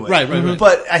race into it. Right.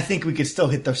 But I think we could still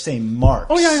hit the same marks.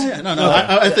 Oh yeah. No.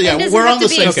 It We're on the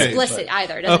same page. Explicit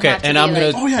either. It doesn't have to and be I'm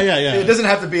gonna. Oh yeah. It doesn't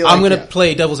have to be. Like, I'm gonna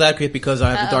play devil's advocate because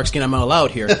I have the dark skin. I'm not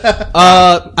allowed here.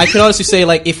 I can honestly say,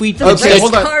 like, if we the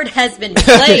race card has been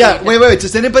played. Yeah. Wait.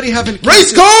 Does anybody have an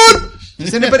race card?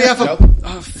 Does anybody have a?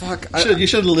 Oh fuck! You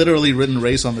should have literally written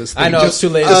race on this thing. I know it's too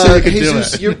late. So we could do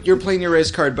Jesus, it. you're playing your race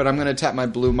card, but I'm going to tap my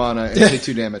blue mana and take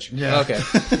 2 damage. Yeah. Okay.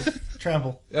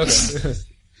 Trample. Okay.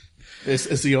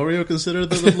 Is the Oreo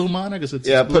considered the blue mana? Because it's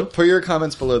blue? Put your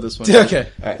comments below this one. Okay.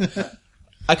 All right.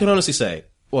 I can honestly say,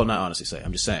 well, not honestly say,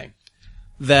 I'm just saying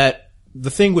that the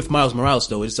thing with Miles Morales,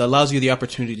 though, is it allows you the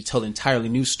opportunity to tell an entirely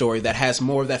new story that has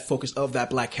more of that focus of that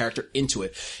black character into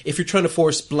it. If you're trying to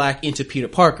force black into Peter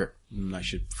Parker, I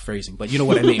should phrasing, but you know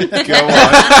what I mean. Go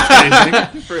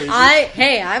on. Phrasing.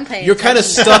 I'm paying. You're kind of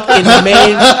stuck in the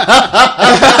main.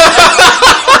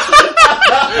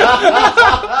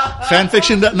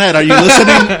 Fanfiction.net, are you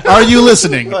listening? Are you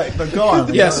listening? Right, but go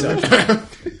on. Yes.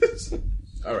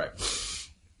 All right.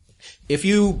 If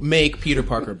you make Peter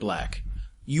Parker black,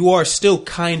 you are still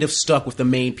kind of stuck with the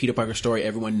main Peter Parker story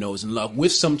everyone knows and love,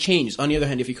 with some changes. On the other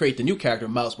hand, if you create the new character,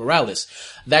 Miles Morales,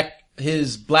 that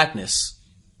his blackness,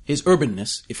 his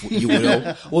urbanness, if you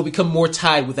will become more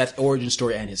tied with that origin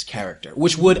story and his character,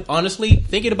 which would, honestly,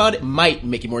 thinking about it, might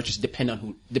make it more interesting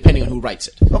depending on who writes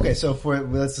it. Okay, so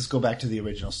let's just go back to the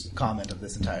original comment of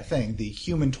this entire thing. The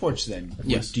Human Torch, then.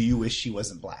 Yes. Do you wish she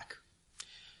wasn't black?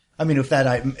 I mean, if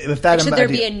that should there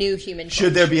be a new Human Torch?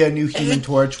 Should there be a new Human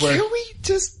Torch? Where Can we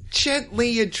just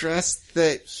gently address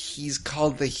that he's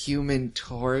called the Human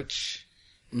Torch?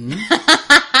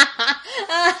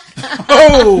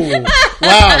 Oh!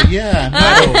 Wow, yeah. No.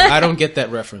 I don't get that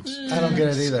reference. I don't get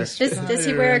it either. Does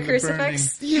he wear a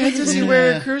crucifix? Yeah, does he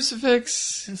wear a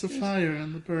crucifix? There's a fire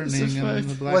and the burning and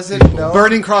the black Was it people. no?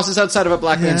 Burning crosses outside of a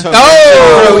black man's home.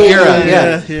 Oh!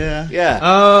 Era. Yeah.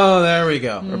 Oh, there we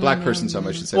go. Or black person's home,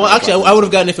 I should say. Well, actually, I would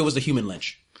have gotten if it was the human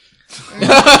lynch. we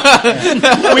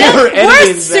were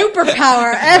Worst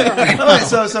superpower ever. Alright,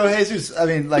 so Jesus, I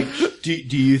mean, like, do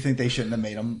you think they shouldn't have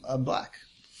made him black?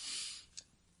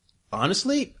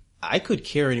 Honestly, I could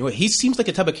care anyway. He seems like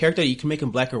a type of character that you can make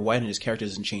him black or white and his character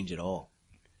doesn't change at all.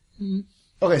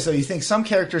 Okay, so you think some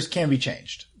characters can be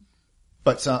changed,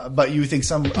 but you think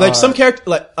some some character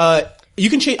you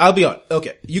can change. I'll be honest.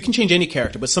 Okay, you can change any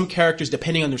character, but some characters,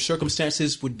 depending on their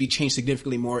circumstances, would be changed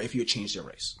significantly more if you had changed their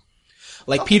race.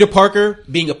 Like Peter Parker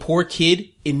being a poor kid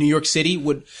in New York City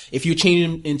would, if you change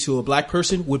him into a black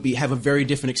person, would have a very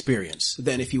different experience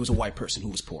than if he was a white person who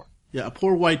was poor. Yeah, a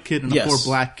poor white kid and a poor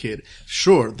black kid.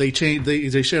 Sure, they share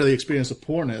the experience of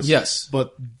poorness. Yes.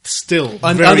 But still.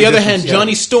 On the other hand,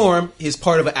 Johnny Storm is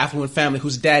part of an affluent family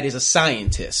whose dad is a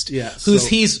scientist. Yeah.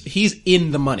 He's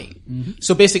in the money. Mm-hmm.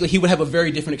 So basically he would have a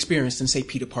very different experience than, say,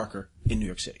 Peter Parker in New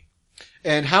York City.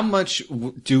 And how much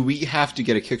do we have to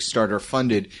get a Kickstarter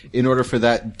funded in order for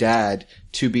that dad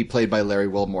to be played by Larry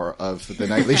Wilmore of The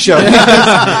Nightly Show?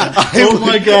 Oh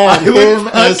my God! Him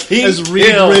as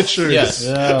Reed Richards. Yes.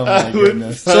 Oh my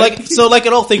goodness. So like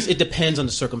in all things, it depends on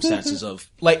the circumstances of,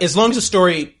 like, as long as the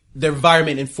story, their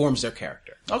environment informs their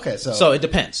character. Okay, so it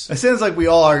depends. It seems like we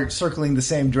all are circling the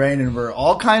same drain and we're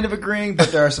all kind of agreeing,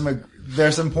 but there are some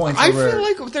points I where feel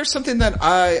like there's something that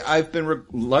I've been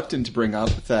reluctant to bring up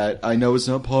that I know is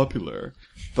not popular,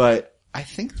 but I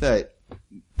think that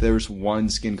there's one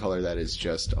skin color that is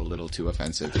just a little too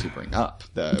offensive to bring up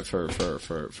for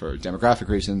demographic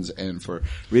reasons and for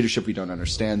readership. We don't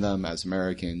understand them as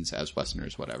Americans, as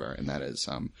Westerners, whatever, and that is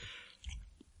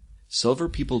Silver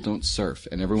people don't surf,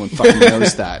 and everyone fucking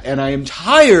knows that. And I am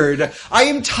tired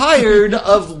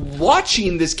of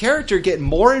watching this character get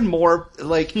more and more,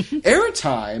 like,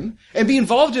 airtime and be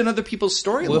involved in other people's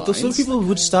storylines. Well, if the silver people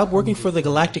would stop working for the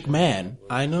Galactic Man,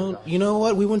 you know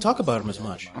what? We wouldn't talk about him as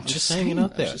much. I'm just saying it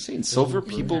out there. I'm just saying, silver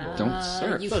people don't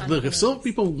surf. Look, if silver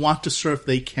people want to surf,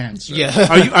 they can surf.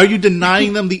 Yeah. Are you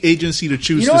denying them the agency to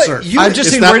choose to surf? I'm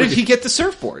just saying, where did he get the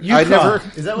surfboard? I never...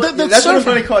 Is that what, that's what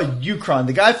everybody call Yukon.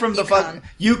 The guy from the fucking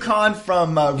Yukon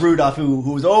from Rudolph, who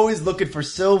was always looking for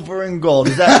silver and gold.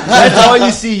 That's all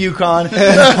you see, Yukon.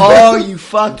 That's all you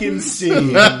fucking see.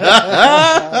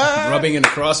 Rubbing it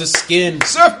across his skin.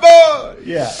 Surfboard!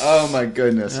 Yeah. Oh my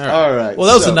goodness. All right. Well,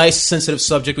 that was a nice, sensitive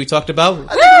subject we talked about.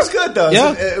 I think it was good though.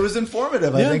 Yeah. It was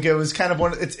informative. Yeah. I think it was kind of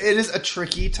it is a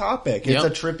tricky topic. It's Yep. a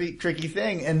tricky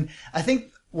thing. And I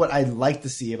think what I'd like to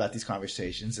see about these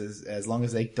conversations is, as long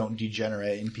as they don't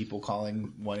degenerate in people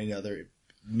calling one another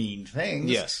mean things.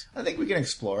 Yes. I think we can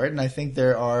explore it. And I think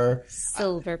there are,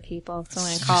 Silver people. That's what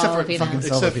I except call for people. fucking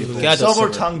silver Except for people. the God, those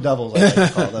Silver silver. tongue devils, I like to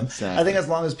call them. Exactly. I think as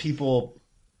long as people,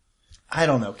 I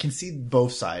don't know, can see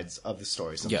both sides of the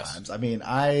story sometimes. I mean,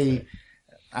 I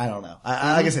don't know.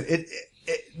 Like I said, it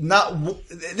is not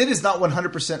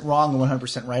 100% wrong and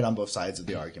 100% right on both sides of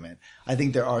the argument. I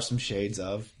think there are some shades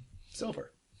of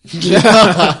silver.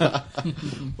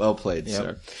 Well played,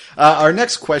 sir. Our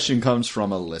next question comes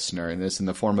from a listener, and it's in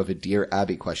the form of a Dear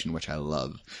Abby question, which I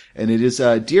love. And it is,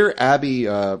 Dear Abby,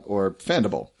 or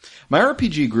Fandible. My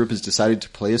RPG group has decided to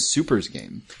play a supers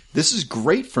game. This is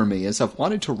great for me, as I've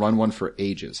wanted to run one for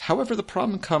ages. However, the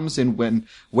problem comes in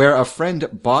where a friend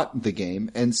bought the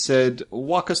game and said,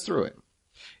 walk us through it.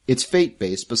 It's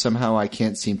fate-based, but somehow I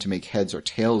can't seem to make heads or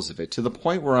tails of it, to the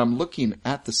point where I'm looking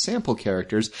at the sample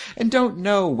characters and don't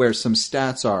know where some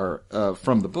stats are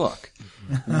from the book.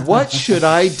 What should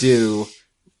I do?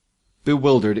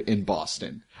 Bewildered in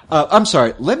Boston. I'm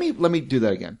sorry, let me do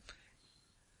that again.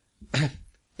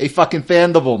 A fucking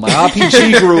Fandible. My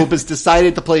RPG group has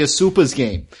decided to play a supers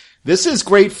game. This is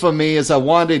great for me, as I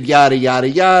wanted yada yada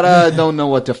yada, don't know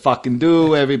what to fucking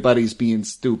do, everybody's being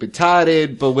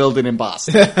stupid-tarded, bewildered in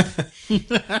Boston.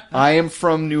 I am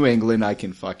from New England, I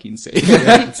can fucking say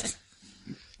that.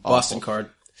 Boston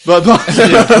card. But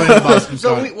It's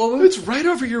it's right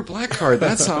over your black card,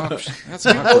 that's awkward.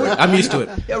 I'm used to it.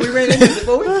 Yeah, we ran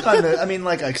into we've kind of, I mean,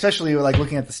 like, especially like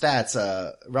looking at the stats,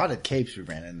 Rotted Capes, we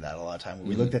ran into that a lot of time. When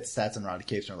we looked at the stats on Rotted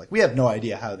Capes and we're like, we have no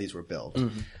idea how these were built.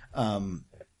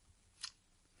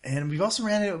 And we've also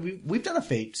ran into, we've done a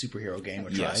Fate superhero game,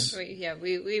 we tried. Yes. We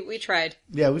tried.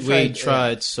 Yeah, We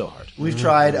tried so hard. We've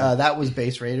tried, that was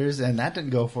Base Raiders, and that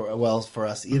didn't go well for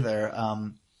us either.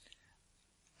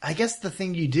 I guess the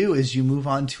thing you do is you move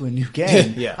on to a new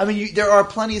game. Yeah. I mean, there are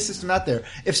plenty of systems out there.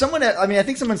 If someone, I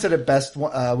think someone said it best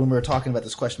when we were talking about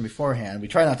this question beforehand. We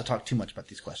try not to talk too much about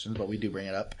these questions, but we do bring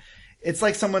it up. It's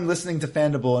like someone listening to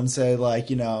Fandible and say, like,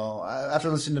 you know, after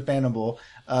listening to Fandible,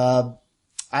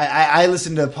 I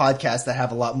listen to podcasts that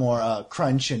have a lot more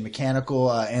crunch and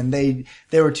mechanical, and they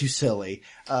were too silly.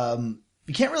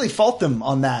 You can't really fault them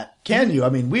on that, can you? I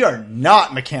mean, we are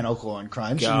not mechanical on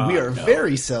crunch, and we are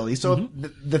very silly. So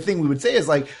the thing we would say is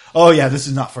like, oh yeah, this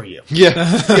is not for you. Yeah,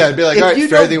 I'd be like, If alright, you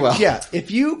fare don't- thee well. Yeah,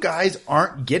 if you guys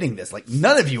aren't getting this, like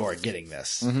none of you are getting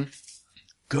this,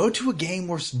 go to a game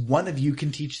where one of you can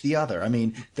teach the other. I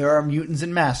mean, there are mutants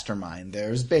in Mastermind.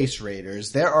 There's Base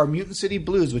Raiders. There are Mutant City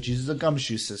Blues, which uses a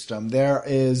gumshoe system. There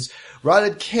is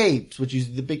Rotted Capes, which uses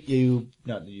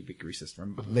not the Ubiquity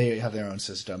system, but they have their own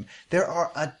system. There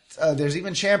are there's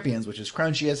even Champions, which is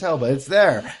crunchy as hell, but it's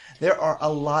there. There are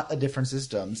a lot of different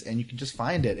systems, and you can just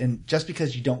find it. And just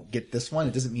because you don't get this one,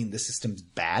 it doesn't mean this system's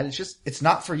bad. It's just, it's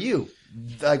not for you.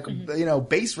 Like, you know,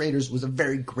 Base Raiders was a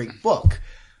very great book.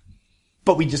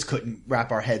 But we just couldn't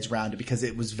wrap our heads around it because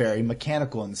it was very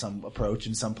mechanical in some approach.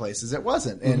 In some places it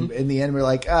wasn't. And in the end we're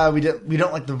like, we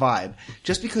don't like the vibe.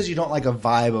 Just because you don't like a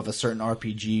vibe of a certain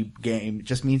RPG game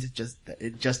just means it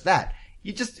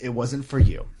wasn't for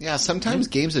you. Yeah, sometimes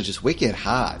games are just wicked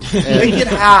hard. Wicked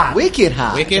hard. Wicked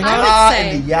hard. Wicked I hard. would Hard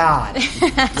say- in the yard.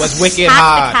 Was wicked Tap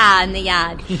hard. the car in the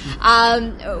yard.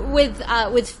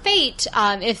 With Fate,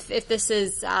 if this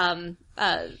is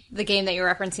the game that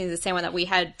you're referencing is the same one that we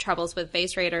had troubles with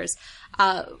Base Raiders.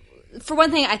 For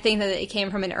one thing, I think that it came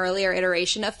from an earlier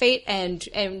iteration of Fate, and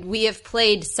we have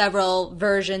played several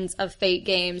versions of Fate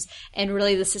games, and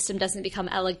really the system doesn't become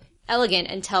elegant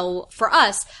until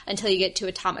you get to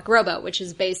Atomic Robo, which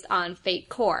is based on Fate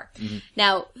Core.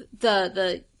 Now,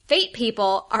 the Fate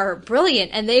people are brilliant,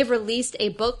 and they've released a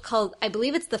book called, I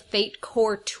believe it's the Fate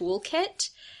Core Toolkit,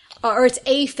 or it's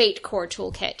a Fate Core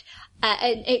Toolkit.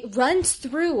 And it runs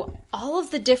through all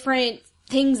of the different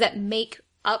things that make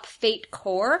up Fate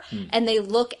Core, and they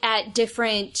look at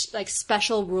different like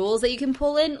special rules that you can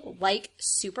pull in, like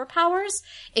superpowers.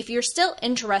 If you're still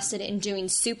interested in doing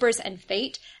supers and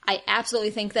Fate, I absolutely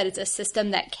think that it's a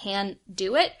system that can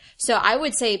do it. So I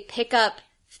would say pick up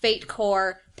Fate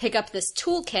Core, pick up this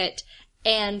toolkit,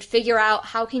 and figure out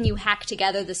how can you hack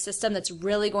together the system that's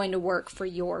really going to work for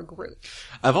your group.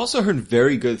 I've also heard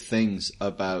very good things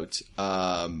about,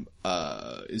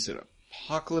 is it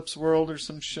Apocalypse World or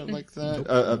some shit like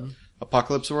that?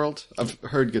 Apocalypse World? I've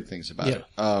heard good things about it.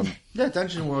 Yeah,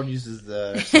 Dungeon World uses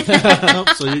the... Nope,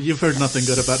 so you've heard nothing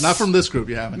good about, not from this group,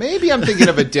 you haven't. Maybe I'm thinking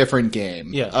of a different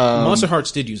game. Yeah. Monster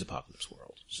Hearts did use Apocalypse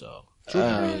World, so.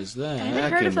 Is that? I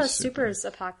haven't heard of a Supers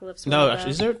Apocalypse World. No, though.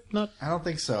 actually, is there not? I don't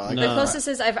think so. Like, The closest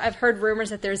is I've heard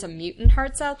rumors that there's a Mutant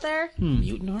Hearts out there.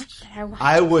 Mutant Hearts?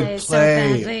 I would so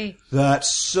play badly. that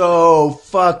so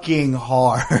fucking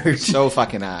hard. So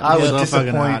fucking odd. I would so fucking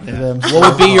disappoint hard, yeah. them.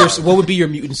 What would be your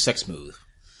mutant sex move?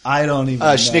 I don't even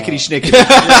know. Schnickety schnickety.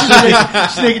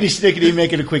 Snickety snickety,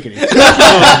 make it a quickety.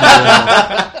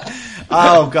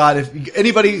 Oh god, if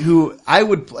anybody who, I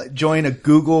would join a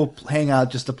Google Hangout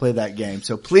just to play that game.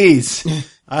 So please,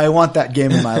 I want that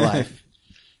game in my life.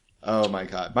 Oh my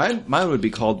god. Mine would be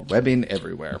called Webbing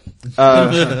Everywhere.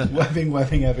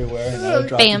 Webbing everywhere, and I'll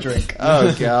drop Bamf. the drink.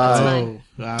 Oh god. Oh,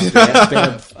 wow.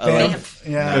 Bamf.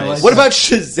 Yeah. I like What about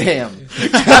Shazam?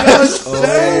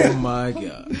 Oh my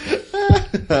god.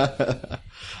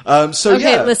 So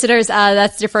Okay, yeah. listeners,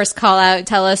 that's your first call out.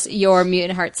 Tell us your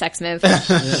Mutant Heart sex move.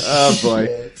 Oh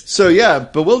boy. So yeah,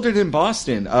 Bewildered in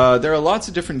Boston. There are lots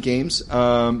of different games,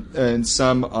 and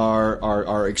some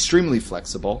are extremely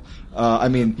flexible. I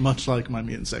mean, Much like my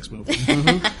mutant sex move.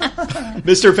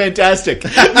 Mr. Fantastic.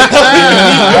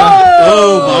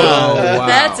 Oh wow.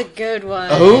 That's a good one.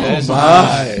 Oh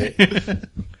my.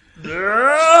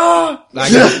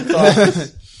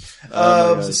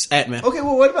 Ant-Man. Okay,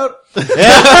 well, what about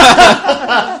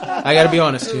I gotta be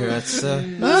honest here. That's,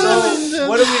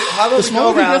 what do we? How about The we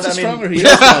smaller go he around? gets, the I mean, stronger he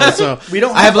is. though, So we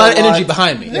don't. I have a lot of lot- energy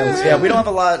behind me. Yeah, we don't have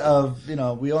a lot of,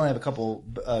 we only have a couple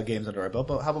games under our belt,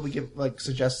 but how about we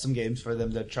suggest some games for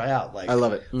them to try out? Like, I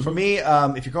love it. For me,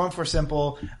 if you're going for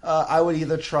simple, I would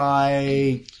either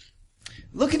try,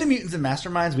 look into Mutants and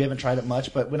Masterminds. We haven't tried it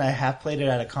much, but when I have played it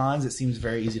at a cons, it seems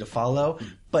very easy to follow.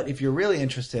 But if you're really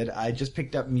interested, I just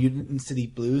picked up Mutant and City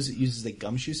Blues. It uses a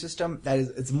gumshoe system.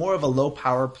 It's more of a low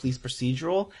power police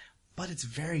procedural, but it's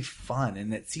very fun,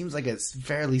 and it seems like a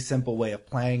fairly simple way of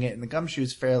playing it, and the gumshoe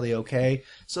is fairly okay.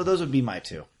 So those would be my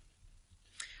two.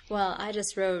 Well, I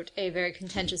just wrote a very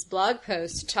contentious blog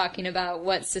post talking about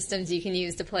what systems you can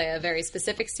use to play a very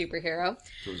specific superhero.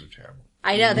 Those are terrible.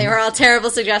 I know, they were all terrible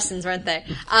suggestions, weren't they?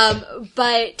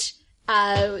 But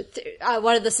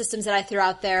one of the systems that I threw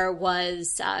out there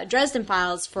was Dresden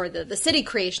Files for the city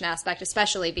creation aspect,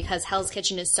 especially because Hell's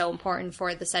Kitchen is so important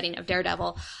for the setting of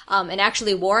Daredevil. And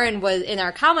actually Warren was, in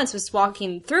our comments, was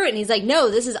walking through it, and he's like,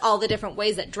 no, this is all the different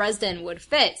ways that Dresden would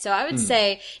fit. So I would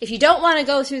say, if you don't want to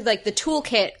go through like the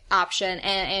toolkit option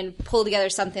and pull together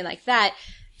something like that,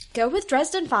 go with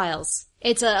Dresden Files.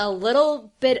 It's a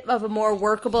little bit of a more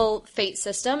workable Fate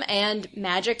system, and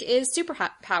magic is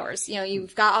superpowers. You know,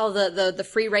 you've got all the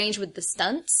free range with the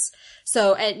stunts.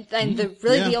 So, and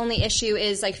the only issue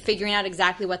is like figuring out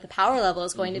exactly what the power level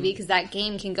is going to be, because that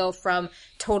game can go from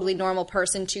totally normal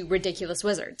person to ridiculous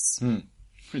wizards.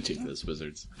 Ridiculous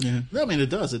wizards. Yeah, I mean, it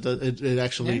does. It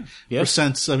actually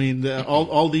presents. I mean,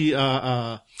 all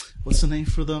the what's the name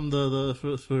for them?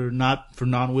 For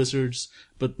non-wizards,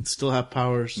 but still have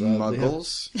powers.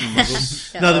 Muggles?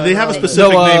 No, they have a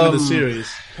specific name in the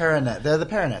series. Paranet. They're the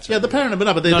Paranets. Yeah, the Paranet, but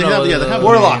no, but they No, have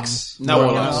Warlocks. No,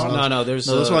 Warlocks. no. There's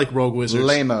No, those are like rogue wizards.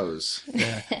 Lamos.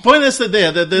 Point is that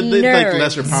they're like Nerds.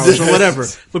 lesser powers or whatever.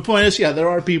 But point is, there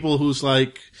are people who's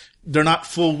like, they're not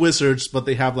full wizards, but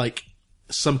they have like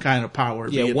some kind of power.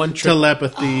 Yeah, be it one trick-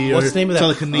 telepathy or What's the name of that?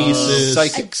 telekinesis.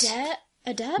 Psychics.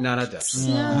 Adept? not adepts.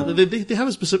 No. They have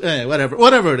a specific,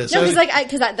 whatever it is. No, So-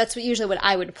 because that's usually what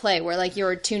I would play, where like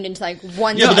you're tuned into like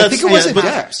one. Yeah, but I that's, think it was but-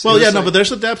 adepts. Well, It was yeah, no, like- but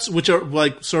there's adepts which are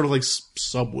like sort of like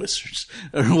sub wizards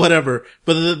or whatever.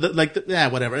 But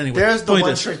whatever. Anyway, There's the point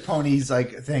one is- trick ponies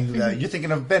like thing that you're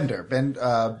thinking of Bender,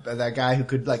 that guy who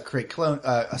could like create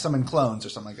summon clones or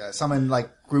something like that, summon like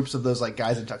groups of those like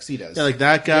guys in tuxedos. Yeah, like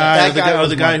that guy, that guy or was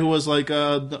the guy one. who was like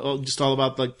just all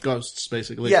about like ghosts,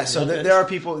 basically. Yeah, so there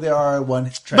are one.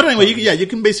 Trick But anyway, pony. you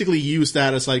can basically use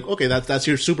that as like, okay, that's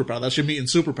your superpower, that's your mutant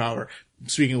superpower.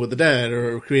 speaking with the dead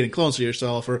or creating clones of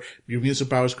yourself, or your immune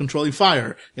superpowers controlling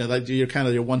fire. You know, like you're kind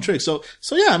of your one trick. So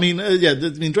yeah, I mean,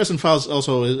 Dresden Files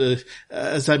also,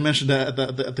 as I mentioned at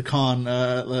the con,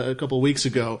 a couple of weeks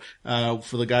ago,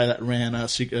 for the guy that ran,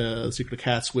 Secret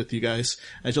Cats with you guys.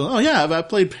 I told him, oh yeah, I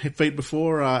played Fate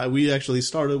before. We actually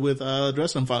started with,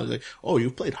 Dresden Files. Like, oh,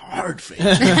 you've played hard Fate.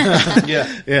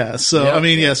 Yeah. So, I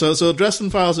mean, so Dresden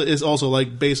Files is also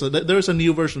like based on, there's a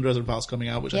new version of Dresden Files coming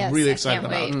out, which I'm really excited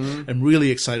about. I'm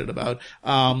really excited about,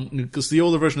 because the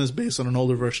older version is based on an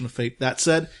older version of Fate. That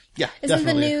said, yeah, isn't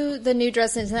definitely. the new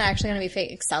Dresden, isn't that actually going to be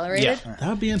Fate accelerated? Yeah, that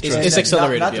would be interesting. It's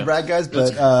accelerated. Not to brag, guys,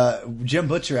 but Jim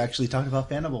Butcher actually talked about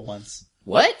Fanable once.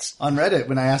 What? On Reddit,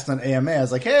 when I asked on AMA, I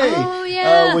was like, hey,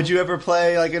 would you ever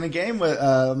play, like, in a game with,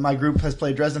 my group has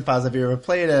played Dresden Files, have you ever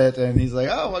played it? And he's like,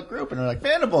 oh, what group? And they're like,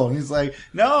 Fanable. And he's like,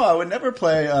 no, I would never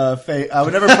play, Fate. I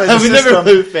would never play the system. never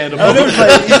play Fanable. I would never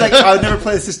play, he's like, I would never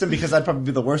play the system because I'd probably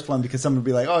be the worst one because someone would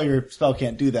be like, oh, your spell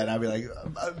can't do that. And I'd be like,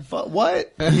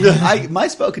 what? My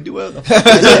spell could do whatever the fuck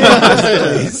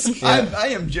I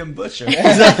am Jim Butcher.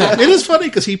 It is funny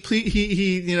because he,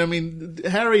 you know, I mean,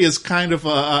 Harry is kind of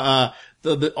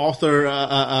the author,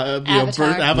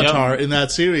 Avatar in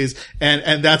that series.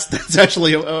 And that's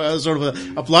actually a sort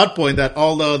of a plot point that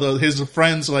although his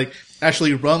friends like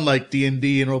actually run like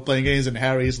D&D and role-playing games, and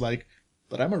Harry's like,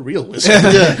 but I'm a real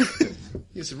wizard.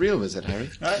 He's a real wizard, Harry.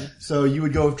 All right. So you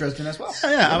would go with Dresden as well?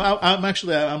 Yeah,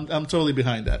 I'm totally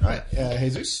behind that. All right.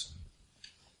 Jesus?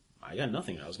 I got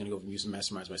nothing. I was going to go for Mutant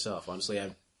Masterminds myself. Honestly,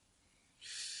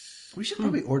 We should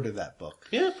probably order that book.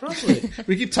 Yeah, probably.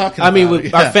 We keep talking. I mean, about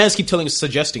it. our fans keep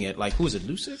suggesting it. Like, who is it,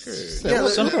 Lucic? I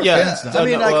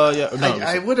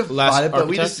would have bought it, but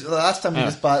Architect? last time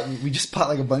we just bought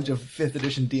like a bunch of 5th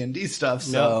edition D&D stuff.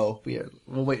 So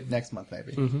we'll wait next month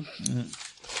maybe. Mm-hmm.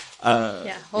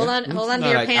 Hold on to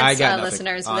your I pants, got nothing,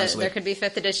 listeners. honestly. There could be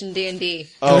 5th edition D&D.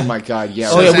 Oh my god, yeah.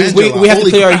 Oh yeah, we have to Holy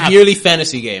play our crap. yearly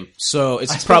fantasy game. So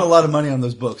it's I spent a lot of money on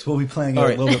those books. We'll be playing it All a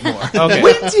right. little bit more. Okay.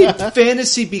 When did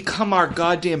fantasy become our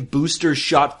goddamn booster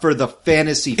shot for the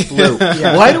fantasy flu?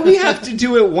 Why do we have to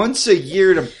do it once a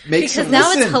year to make Because some...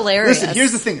 now it's hilarious. Listen,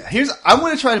 here's the thing. I'm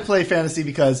going to try to play fantasy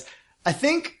because I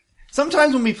think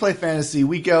sometimes when we play fantasy,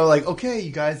 we go like, okay,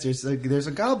 you guys, there's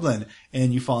a goblin,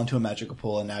 and you fall into a magical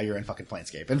pool, and now you're in fucking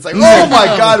Planescape. And it's like, oh my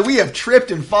god, we have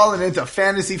tripped and fallen into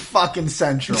fantasy fucking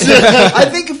central. I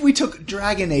think if we took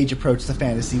Dragon Age approach to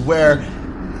fantasy, where,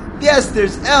 yes,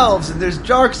 there's elves, and there's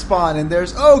darkspawn, and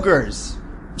there's ogres.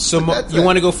 So you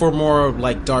want to go for more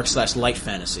like dark/light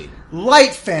fantasy?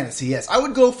 Light fantasy, yes. I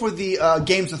would go for the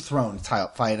Games of Thrones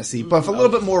type fantasy, but for a little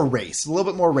bit more race. A little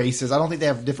bit more races. I don't think they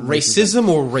have different races. Racism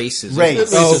or racism?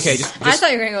 Race. Oh, okay. I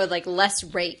thought you were going to go with like less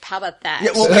rape. How about that?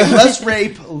 Yeah, well, less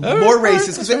rape, more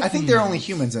races, because I think there are only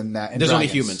humans in that. There's only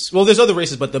humans. Well, there's other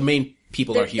races, but the main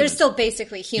people are They're humans. still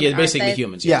basically human. Yeah, basically aren't they?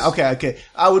 humans. Yes. Yeah, okay.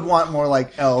 I would want more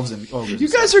like elves and ogres. You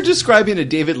guys are describing a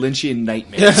David Lynchian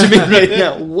nightmare to me right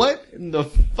now. What in the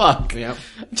fuck? Yeah.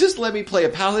 Just let me play a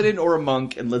paladin or a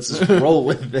monk and let's just roll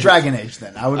with it. Dragon Age,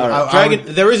 then. I would.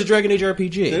 There is a Dragon Age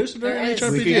RPG. There's a Dragon Age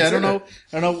There is. RPG. I don't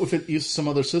know if it uses some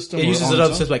other system. It or uses on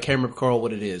another its system. I can't recall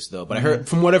what it is though. But I heard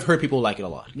from what I've heard, people like it a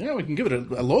lot. own. Yeah, we can give it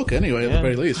a look anyway, at the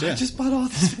very least. Yeah. I just bought all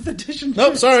this 5th edition.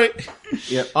 Nope, sorry.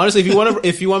 Honestly, if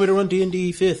you want me to run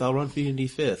D&D 5th, I'll run D&D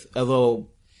 5th. Although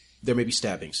there may be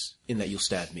stabbings in that you'll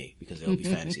stab me because there will be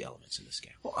fantasy elements in this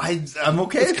game. Well, I'm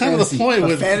okay That's with kind of fantasy. the point but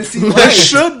with fantasy. There light.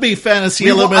 should be fantasy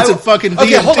elements in fucking D&D.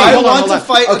 Okay, hold on. I want hold to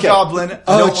fight Okay. a goblin. I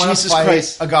Oh, don't want to Jesus fight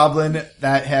Christ. a goblin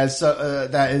that has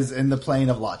that is in the plane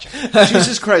of logic.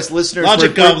 Jesus Christ, listeners.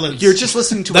 Logic goblins. You're just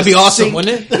listening to That'd us be awesome, sink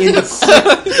wouldn't it? In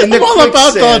the I'm all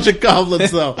about quicksand. Logic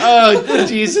Goblins, though. Oh,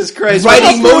 Jesus Christ.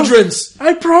 Writing Modrons!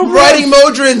 I promise. Writing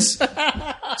Modrons!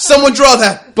 Someone draw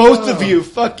that! Both of you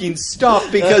fucking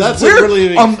stop because That's we're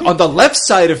really- on the left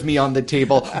side of me on the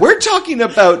table. We're talking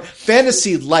about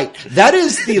fantasy light. That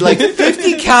is the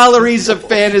 50 calories of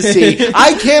fantasy.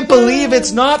 I can't believe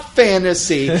it's not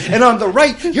fantasy. And on the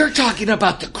right, you're talking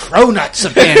about the cronuts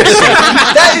of fantasy.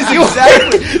 That is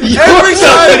exactly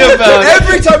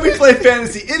every time we play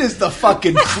fantasy, it is the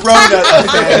fucking cronut of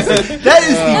fantasy. That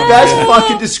is the best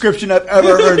fucking description I've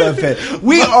ever heard of it.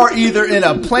 We are either in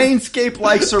a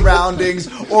planescape-like surroundings,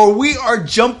 or we are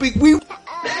jumping.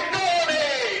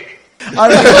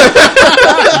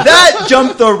 That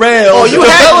jumped the rails. Oh, you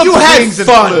had Wings and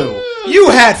fun. flew. You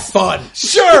had fun.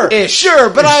 Sure,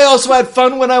 but I also had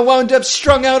fun when I wound up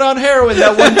strung out on heroin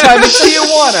that one time in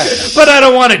Tijuana. But I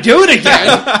don't want to do it again.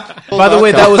 By the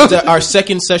way, that was our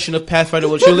second session of Pathfinder,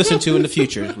 which you'll listen to in the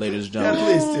future, ladies and gentlemen.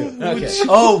 Please do. Okay.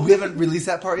 Oh, we haven't released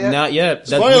that part yet? Not yet.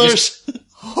 Spoilers.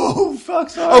 Oh, fuck,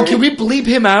 sorry. Oh, can we bleep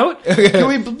him out? Can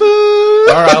we All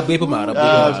right, I'll bleep him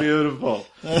out. beautiful.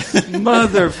 I'm sorry, I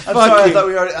Motherfucking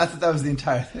thought that was the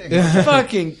entire thing.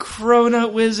 fucking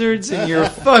cronut wizards and your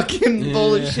fucking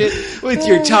bullshit with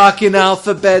your talking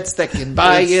alphabets that can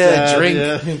buy you a drink.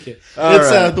 Okay. All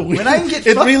It's right. the When I can get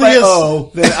it fucked really by is.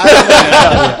 O, then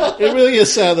I don't know. It really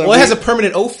is sad that Well, it has a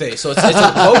permanent O face, so it's a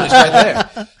bonus right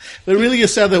there. it really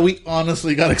is sad that we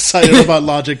honestly got excited about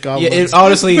Logic Yeah, Goblins.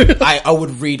 honestly, I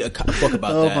would read a book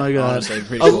about Oh that. my God. Honestly,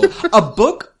 pretty cool. A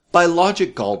book by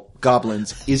Logic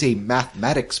Goblins is a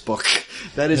mathematics book.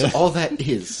 That is all that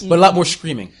is. But a lot more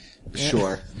screaming.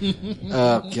 Sure.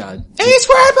 Oh, God. A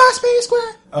squared plus B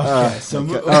squared. Okay, so,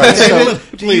 All right, so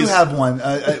do you have one?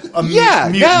 yeah,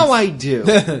 mutant. now I do.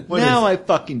 What Now is I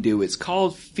fucking do. It's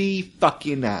called Fee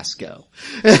Fucking Asco.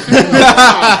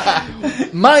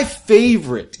 My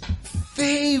favorite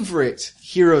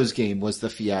Heroes game was the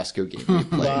Fiasco game we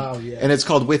played. Wow, yeah. And it's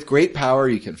called With Great Power.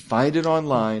 You can find it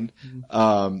online.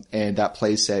 And that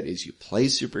play set is you play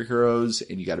superheroes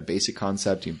and you got a basic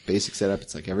concept, you basic setup.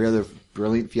 It's like every other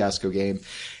brilliant Fiasco game.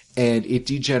 And it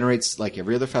degenerates like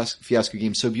every other Fiasco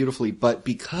game so beautifully, but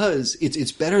because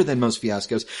it's better than most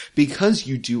Fiascos, because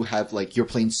you do have like, you're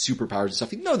playing superpowers and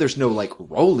stuff. No, there's no like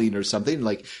rolling or something.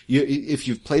 Like if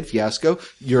you've played Fiasco,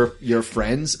 your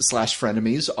friends /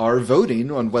 frenemies are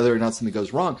voting on whether or not something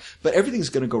goes wrong, but everything's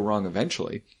gonna go wrong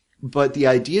eventually. But the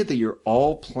idea that you're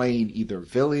all playing either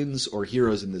villains or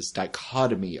heroes in this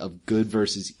dichotomy of good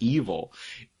versus evil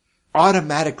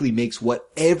automatically makes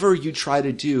whatever you try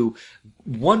to do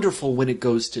wonderful when it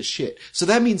goes to shit. So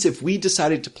that means if we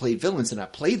decided to play villains, and I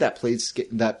played that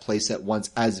playset once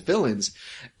as villains,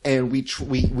 and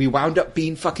we wound up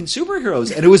being fucking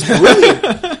superheroes, and it was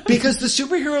brilliant because the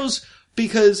superheroes.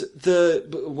 Because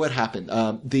what happened?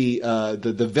 The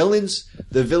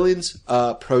villains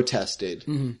protested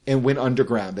and went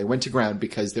underground. They went to ground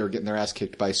because they were getting their ass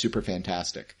kicked by Super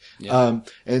Fantastic. Yeah.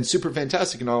 And Super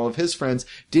Fantastic and all of his friends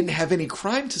didn't have any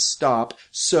crime to stop,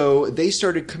 so they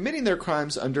started committing their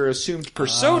crimes under assumed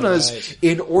personas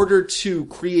in order to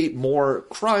create more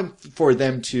crime for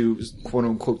them to quote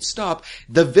unquote stop.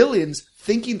 The villains,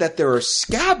 thinking that there are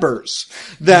scabbers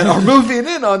that are moving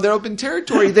in on their open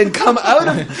territory, then come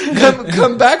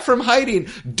back from hiding,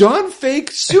 don fake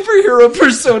superhero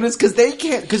personas because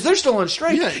they're still on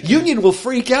strike. Yeah. Union will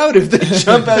freak out if they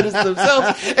jump out as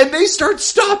themselves, and they start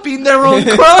stopping their own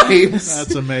crimes.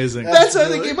 That's amazing. That's how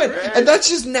the game went. And that's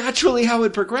just naturally how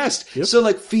it progressed. Yep. So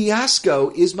like Fiasco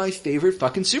is my favorite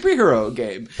fucking superhero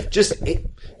game. Just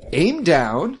aim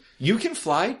down, you can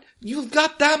fly, you've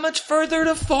got that much further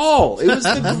to fall. It was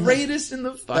the greatest in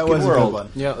the fucking world. That was a good one.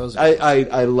 Yeah, that was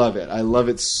I love it. I love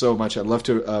it so much. I'd love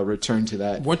to return to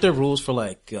that. Weren't there rules for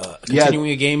like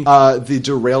continuing a game? The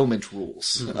derailment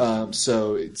rules.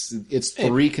 So it's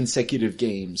 3 consecutive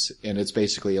games, and it's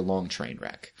basically a long train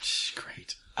wreck.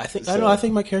 Great. I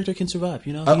think my character can survive.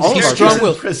 You know, all he's of our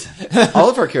strong-willed. All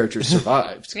of our characters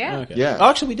survived. Yeah. Okay. Yeah. Oh,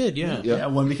 actually, we did. Yeah. Yeah,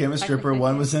 one became a stripper,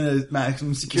 one was in a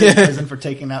maximum security prison for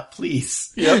taking out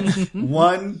police. Yep.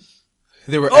 One.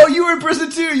 They were. Oh, you were in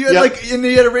prison too. You had and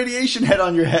you had a radiation head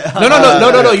on your head.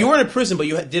 No. You weren't in prison, but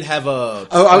you did have a.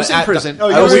 Oh, I was in prison. Oh,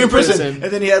 you were in prison.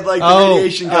 And then he had like the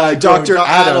radiation guy. Dr.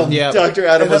 Adam. Yeah. Dr.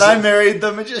 Adam. And then I married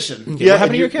the magician. Yeah. What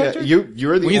happened to your character? You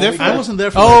were the Were you there for I wasn't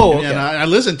there for Oh, that. okay. Yeah, and I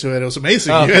listened to it. It was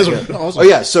amazing. Oh, You guys okay. were awesome. Oh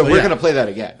yeah, so we're yeah. gonna play that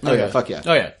again. Oh yeah, Okay. fuck yeah.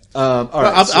 Oh yeah. All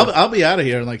right. I'll be out of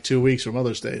here in like 2 weeks for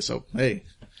Mother's Day. So hey,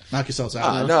 knock yourselves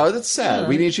out. No, that's sad.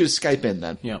 We need you to Skype in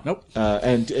then. Yeah. Nope.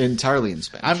 And entirely in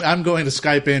Spanish. I'm going to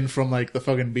Skype in from like the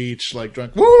fucking beach, like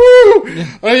drunk. Woo!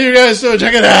 What are you guys doing?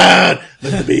 Check it out.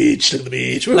 Look at the beach. Look at the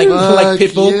beach. Woo! Like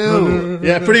Pitbull.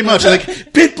 Yeah, pretty much. Like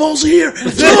Pitbull's here.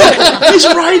 Look, he's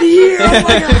right here. Oh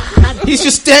my god. He's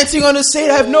just dancing on the stage.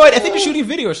 I have no idea. I think they're shooting a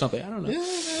video or something. I don't know.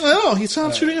 No, he's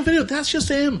not shooting a video. That's just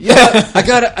him. Yeah, I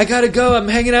gotta go. I'm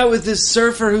hanging out with this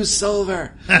surfer who's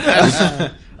silver.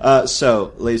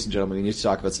 So, ladies and gentlemen, we need to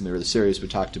talk about something really serious. We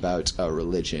talked about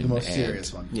religion. The most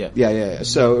serious one. Yeah. Yeah.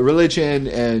 So, religion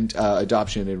and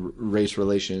adoption and race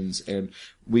relations, and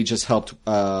we just helped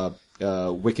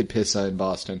Wicked Pissa in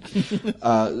Boston.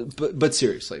 But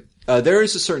seriously, there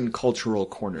is a certain cultural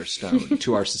cornerstone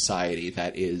to our society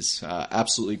that is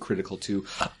absolutely critical to,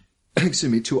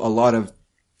 to a lot of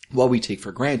what we take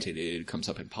for granted. It comes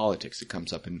up in politics. It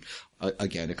comes up in,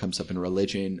 it comes up in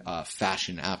religion,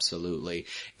 fashion, absolutely.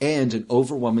 And an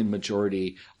overwhelming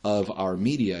majority of our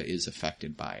media is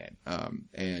affected by it.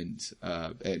 And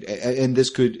this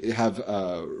could have,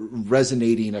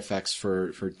 resonating effects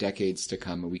for decades to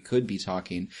come. And we could be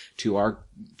talking to our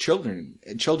children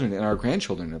and our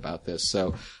grandchildren about this.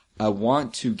 So, I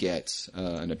want to get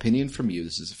an opinion from you.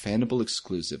 This is a Fandible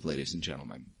exclusive, ladies and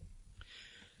gentlemen.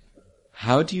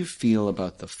 How do you feel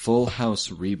about the Full House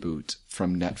reboot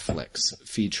from Netflix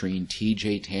featuring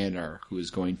T.J. Tanner, who is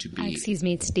going to be... Excuse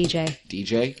me, it's DJ.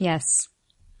 DJ? Yes.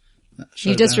 Shut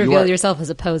You it just down. revealed yourself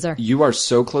as a poser. You are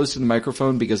so close to the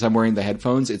microphone because I'm wearing the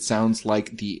headphones. It sounds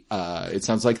like the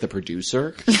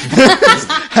producer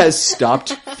has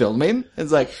stopped filming.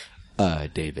 It's like,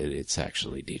 David, it's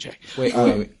actually DJ. Wait.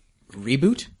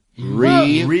 Reboot?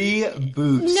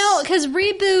 Reboot. No, because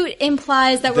reboot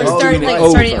implies that we're They're starting doing it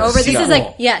starting over. over. This Sequel. is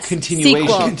like yes, Continuation.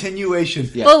 sequel. Continuation.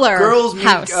 Fuller Girls meet,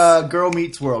 House. Girl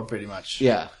Meets World, pretty much.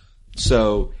 Yeah.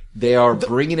 So they are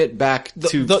bringing it back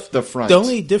to the front. The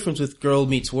only difference with Girl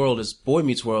Meets World is Boy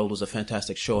Meets World was a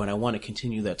fantastic show, and I want to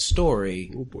continue that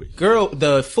story. Oh boy.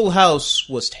 the Full House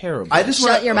was terrible. I just Shut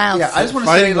wanna, your mouth. Yeah, I just want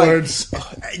to say, Fighting like, words.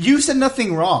 you said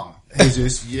nothing wrong,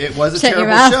 Jesus. It was a Shut your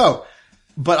terrible mouth. show,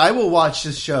 but I will watch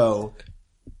this show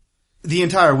the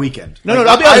entire weekend. No,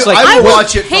 I'll be honest, like, I I will will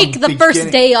watch it take from the first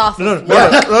beginning- day off. No.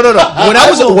 Yeah. When I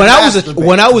was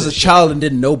masturbate. a child and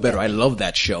didn't know better, I loved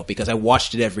that show because I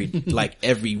watched it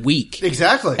every week.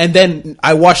 Exactly. And then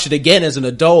I watched it again as an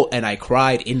adult and I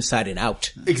cried inside and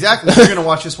out. Exactly. You're going to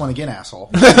watch this one again, asshole.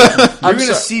 You're going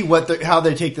to see how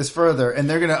they take this further, and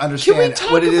they're going to understand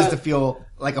talk what it is about- to feel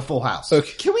like a Full House.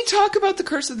 Can we talk about the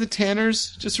Curse of the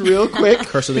Tanners just real quick?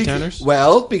 Curse of the Tanners?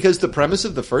 Well, because the premise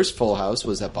of the first Full House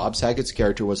was that Bob Saget's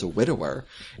character was a widower,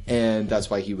 and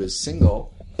that's why he was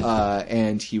single.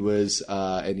 And he was,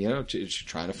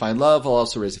 trying to find love while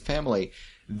also raise a family.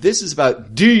 This is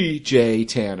about DJ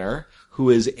Tanner, who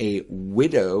is a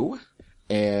widow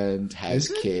and has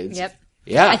kids. Yep.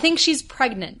 Yeah. I think she's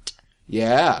pregnant.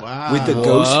 Yeah. Wow. With the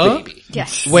ghost What? baby.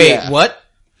 Yes. Wait, Yeah. what?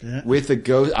 With a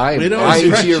ghost. I am Widow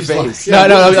lying is to your she's face. like-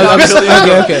 No, okay. Honestly,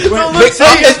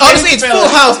 it's Full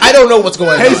House. I don't know what's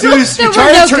going on. Jesus, There you're were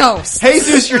trying no to turn, ghosts.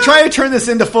 Jesus, you're trying to turn this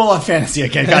into full on fantasy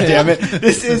again. God damn it!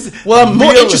 This is Well, I'm more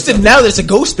realism. interested now that it's a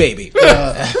ghost baby.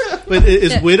 Wait,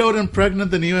 is Widowed and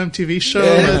Pregnant the new MTV show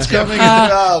that's coming?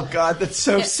 Oh God, that's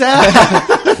so sad.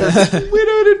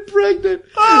 Widowed and pregnant.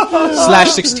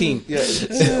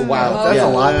 /16. Wow. That's Yeah. a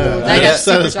lot. That got That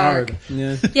super is hard.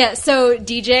 dark. Yeah, so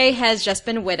DJ has just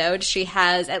been widowed. She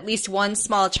has at least one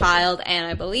small child, and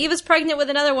I believe is pregnant with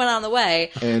another one on the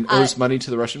way. And owes money to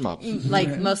the Russian mob.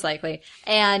 Like most likely.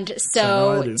 And I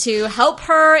so do. to help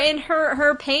her in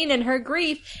her pain and her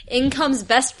grief, in comes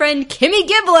best friend Kimmy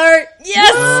Gibbler.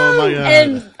 Yes! Oh my God.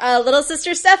 And little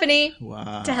sister Stephanie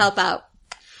Wow. to help out.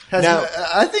 Now,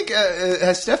 I think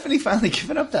has Stephanie finally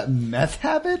given up that meth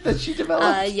habit that she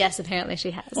developed? Yes, apparently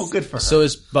she has. Oh, good for her. So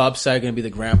is Bob Saget going to be the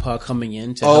grandpa coming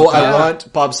in to Oh, help I out?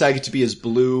 want Bob Saget to be as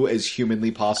blue as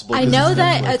humanly possible. I 'cause know it's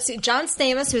that Netflix. John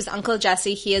Stamos, who's Uncle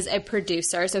Jesse, he is a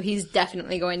producer, so he's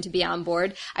definitely going to be on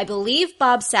board. I believe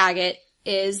Bob Saget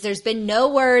there's been no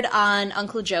word on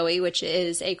Uncle Joey, which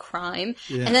is a crime.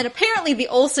 Yeah. And then apparently the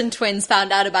Olsen twins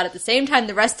found out about it the same time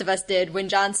the rest of us did when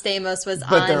John Stamos was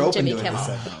But they're on open Jimmy to it, Kimmel. they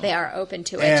said. They are open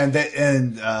to it.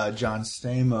 and John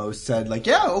Stamos said like,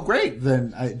 yeah, oh great.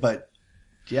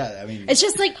 I mean, It's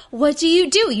just like, what do?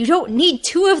 You don't need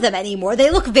two of them anymore. They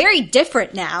look very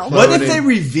different now. what if they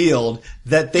revealed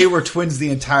that they were twins the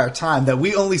entire time? That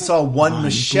we only saw one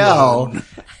Michelle,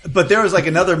 but there was like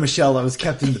another Michelle that was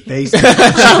kept in the basement. She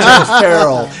turned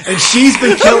feral, and she's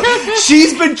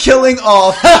been killing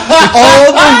off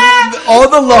all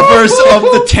the lovers of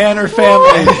the Tanner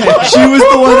family. She was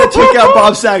the one that took out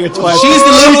Bob Saget's wife. She's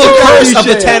the little took out curse of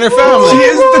the Michelle. Tanner family. She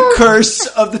is the curse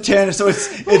of the Tanner. So it's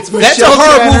That's Michelle a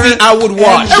horror Tanner movie I would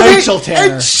watch. and Rachel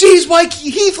Tanner. And she's why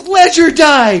Heath Ledger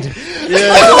died.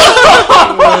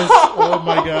 Oh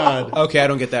my God. Okay, I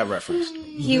don't get that reference.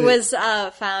 He was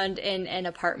found in an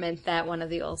apartment that one of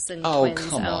the Olsen Oh, twins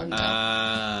come on.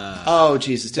 owned. Oh,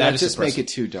 Jesus. Did That I is just make depressing. it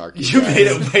too dark? You made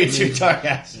it way too dark,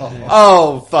 asshole.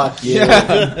 Oh, fuck you.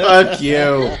 Fuck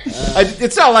you.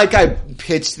 It's not like I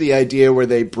pitched the idea where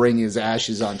they bring his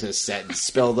ashes onto set and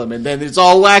spill them, and then it's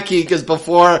all wacky because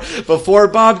before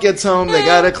Bob gets home, they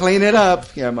gotta clean it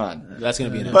up. Come on. That's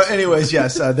going to be an But anyways,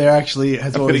 yes, there actually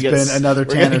has always get been s- another we're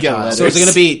gonna Tanner get child. letters. So is it going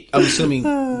to be, I'm assuming,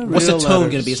 what's the Real tone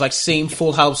letters. going to be? It's like same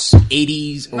Full House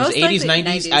 80s, or was Most it 80s,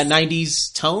 likely 90s, 90s.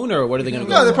 90s tone, or what are they going to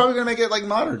go No, they're for? probably going to make it like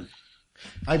modern.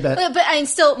 I bet. But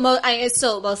it's still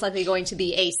most likely going to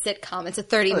be a sitcom. It's a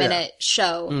 30-minute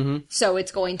show, so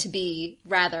it's going to be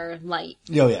rather light.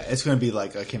 Oh yeah, it's going to be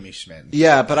like a Kimmy Schmidt.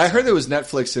 Yeah, but I heard it was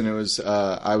Netflix, and it was.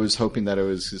 I was hoping that it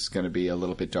was just going to be a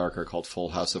little bit darker, called Full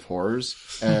House of Horrors,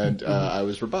 and I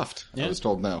was rebuffed. I was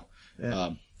told no.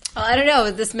 Well, I don't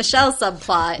know, this Michelle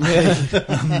subplot.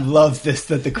 Love this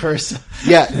that the curse.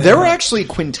 Yeah, there were actually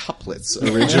quintuplets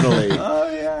originally.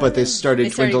 Oh yeah. but they started They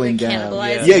started, dwindling like, down.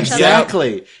 cannibalizing Yeah, each other.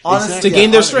 exactly. Honestly, To yeah,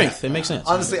 gain their honestly, strength. It makes sense.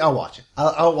 Honestly, I'll watch it.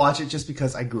 I'll watch it just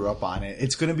because I grew up on it.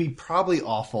 It's going to be probably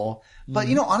awful. But,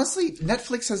 honestly,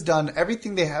 Netflix has done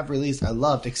everything they have released I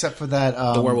loved, except for that...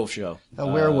 The werewolf show. The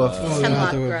werewolf.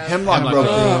 Hemlock Grove. Hemlock Grove.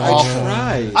 I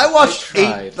tried. I watched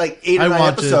tried. eight or I 9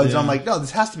 watched it, episodes, and yeah. I'm like, no,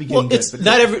 this has to be getting Well, it's good.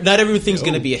 not everything's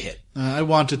going to be a hit. I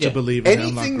wanted to Yeah. believe in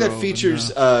Anything Hemlock that Grove,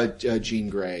 features Jean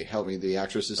Grey, help me, the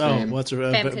actress's name. what's her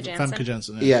Famke Janssen. Famke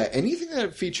Janssen. Yeah, anything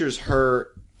that features her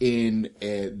in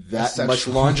that Sexual- much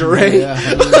lingerie,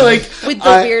 Yeah. like With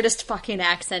the weirdest fucking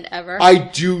accent ever. I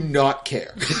do not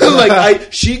care.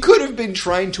 She could have been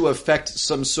trying to affect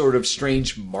some sort of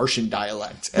strange Martian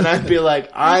dialect, and I'd be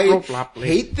like, I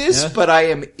hate this, but I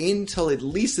am in till at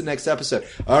least the next episode.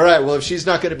 All right, well, if she's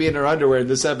not going to be in her underwear in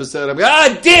this episode, I'm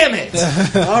like, damn it!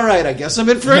 All right, I guess I'm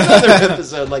in for another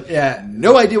episode.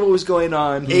 No idea what was going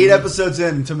on. 8 episodes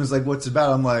in, Tim was like, what's it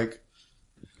about? I'm like,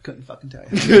 couldn't fucking tell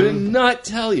you. Could not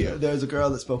tell you. There was a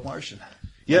girl that spoke Martian.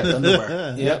 Yeah.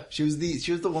 Underwear. Yeah. She was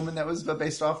the woman that was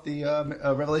based off the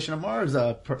Revelation of Mars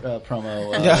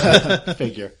promo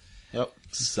figure. Yep.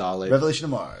 Solid. Revelation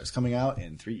of Mars coming out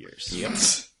in 3 years. Yep.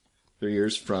 3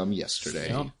 years from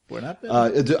yesterday. We're not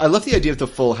bad. I love the idea of the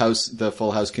Full House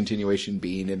continuation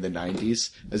being in the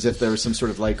 90s, as if there was some sort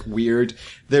of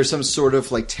there's some sort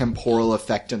of temporal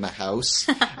effect in the house,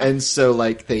 and so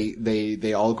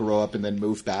they all grow up and then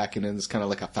move back, and then it's kind of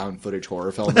like a found footage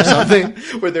horror film or something,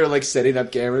 where they're setting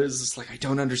up cameras. It's I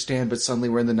don't understand, but suddenly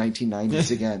we're in the 1990s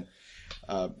again,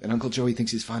 and Uncle Joey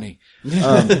thinks he's funny.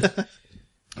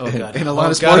 Oh god. And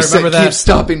Alanis God, I remember Morissette that. keeps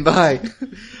stopping by.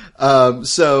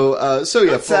 So yeah.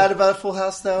 What's sad about Full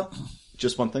House though?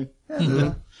 Just one thing.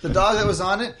 The dog that was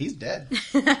on it, he's dead.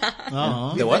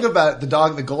 Uh-huh. You think about it, the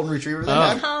dog, the golden retriever they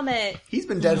had, Comet. he's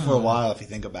been dead for a while if you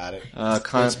think about it.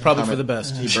 It's probably for the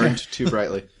best. He burned too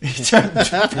brightly. He turned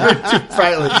too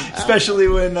brightly, especially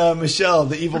when Michelle,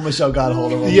 the evil Michelle, got a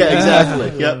hold of him. Yeah,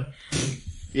 exactly. Yep.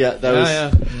 Yeah, that was.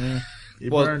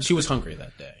 Well, she was hungry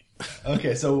that day.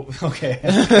 Okay,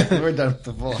 we're done with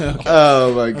the Full House.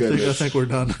 Oh my I goodness. think we're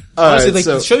done. All Honestly, right,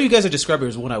 the show you guys are describing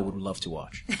is one I would love to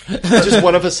watch. just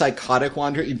one of a psychotic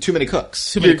wanderer. Too many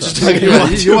cooks. Too many You're cooks. just talking You about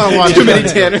want to watch too many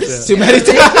it. tanners. Too many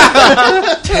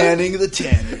times. Tanning the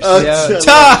tanners. Oh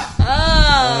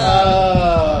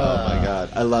my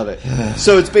god, I love it.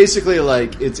 So it's basically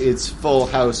it's Full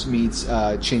House meets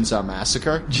Chainsaw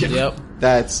Massacre. Yep.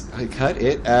 That's I cut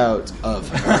it out of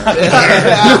her.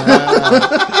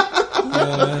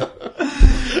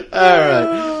 All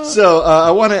right. So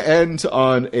I want to end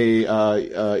on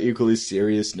a equally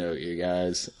serious note, you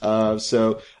guys.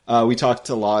 So we talked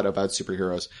a lot about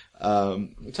superheroes.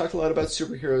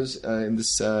 In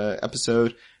this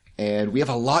episode, and we have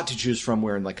a lot to choose from.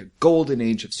 We're in a golden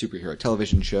age of superhero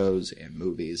television shows and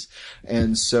movies.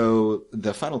 And so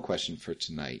the final question for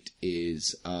tonight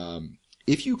is,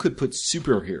 if you could put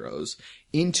superheroes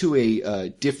into a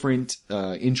different,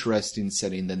 interesting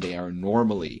setting than they are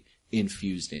normally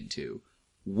infused into,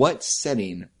 what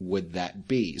setting would that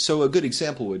be? So a good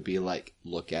example would be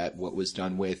look at what was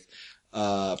done with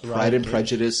Pride and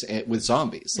Prejudice with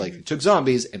zombies. They took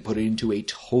zombies and put it into a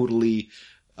totally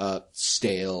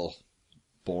stale,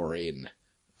 boring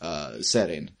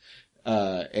setting,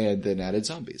 and then added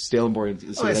zombies. Stale and boring.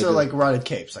 Okay, so rotted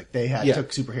capes. They took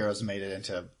superheroes and made it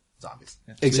into zombies.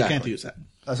 Exactly. You can't use that.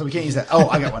 So we can't use that. Oh,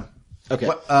 I got one. Okay.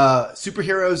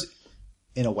 Superheroes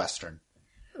in a Western.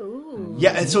 Ooh.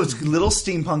 Yeah, and so it's a little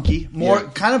steampunky, more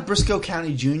kind of Briscoe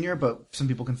County Jr., but some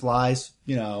people can fly,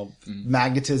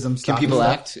 magnetism. Can people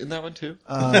act in that one too?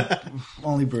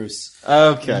 Only Bruce.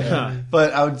 Okay.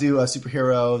 But I would do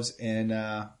superheroes in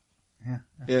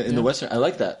the Western. I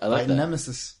like that. I like that.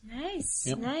 Nemesis. Nice,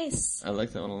 nice. I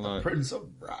like that one a lot. Prince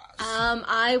of Brass.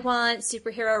 I want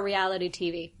superhero reality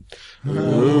TV.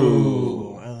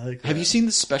 Ooh, I like that. Have you seen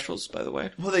the specials, by the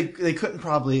way? Well, they couldn't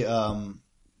probably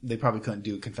they probably couldn't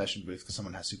do Confession Booth because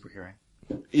someone has super hearing.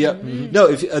 Yeah. No,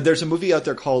 if there's a movie out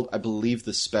there called, I believe,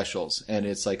 The Specials, and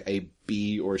it's a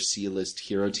B or C list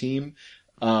hero team.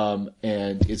 And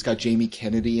it's got Jamie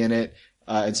Kennedy in it,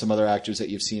 and some other actors that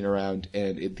you've seen around.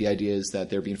 And the idea is that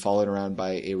they're being followed around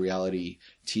by a reality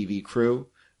TV crew.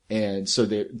 And so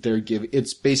it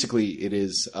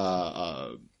is,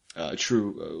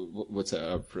 true, what's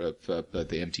the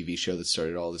MTV show that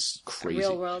started all this crazy.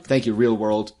 Real World. Thank you, Real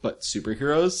World, but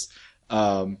superheroes.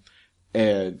 So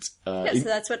that's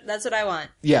what I want.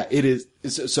 Yeah, it is.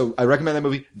 So I recommend that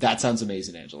movie. That sounds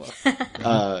amazing, Angela.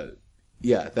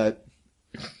 Yeah, that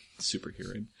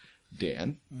superhero.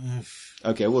 Dan.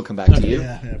 Okay, we'll come back to you.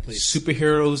 Yeah, please.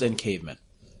 Superheroes and cavemen.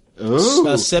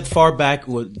 Oh. Set far back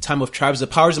with time of tribes, the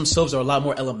powers themselves are a lot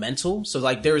more elemental. So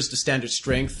like there is the standard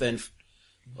strength and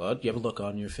what? You have a look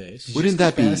on your face. Wouldn't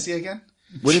that be? Fantasy again?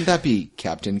 Wouldn't that be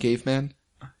Captain Caveman?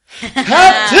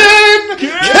 Captain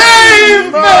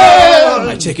Caveman!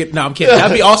 I take it. No, I'm kidding.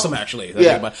 That'd be awesome, actually.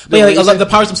 Yeah. But yeah, like, a lot, the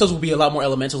powers themselves would be a lot more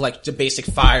elemental, like the basic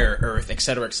fire, earth,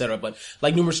 etc., etc. But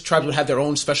like numerous tribes would have their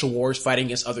own special wars fighting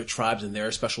against other tribes and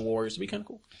their special wars. It'd be kind of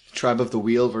cool. Tribe of the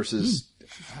Wheel versus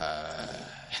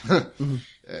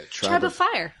Tribe of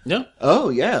Fire. Yeah. Oh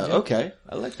yeah, okay.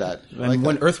 I like that. I like And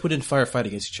when that. earth, wind, and fire fight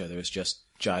against each other, it's just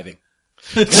jiving.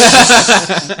 Wait,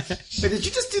 did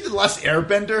you just do the last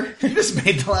Airbender? You just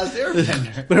made the last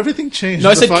Airbender. But everything changed. No,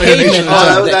 I with the said Fire caveman. Nation.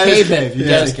 that is Caveman. cave. You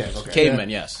Yes. said cave, okay. Caveman,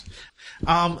 yes.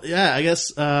 Yeah, I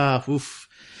guess, I've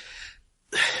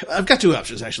got two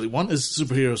options actually. One is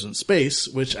superheroes in space,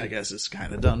 which I guess is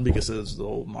kind of done because it's the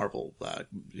old Marvel,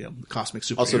 cosmic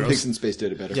superheroes. Also, Pigs in Space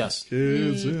did it better. Yes.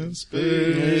 Kids in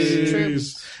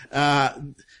space.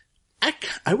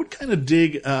 I would kind of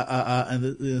dig, and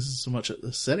this is so much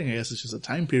a setting, I guess it's just a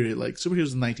time period, like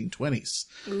superheroes in the 1920s.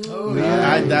 Oh,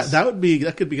 yeah.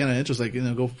 That could be kind of interesting,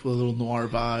 like, go for a little noir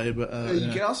vibe.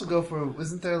 You can also go for,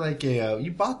 wasn't there like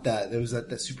you bought that? There was that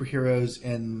superheroes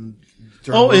in,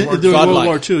 during World War during Godlike. World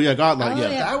War II, yeah, Godlike, Oh, yeah.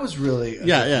 yeah. That was really a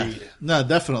Yeah, good yeah. read. No,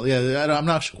 definitely. Yeah, I'm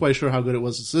not quite sure how good it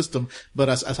was a system, but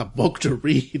as a book to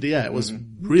read, yeah, it was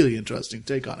really interesting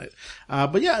take on it.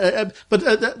 But yeah,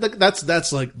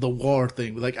 that's like the war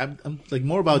thing. Like I'm like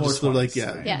more about More just the 20s, like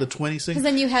right. Yeah. the 20s thing. Because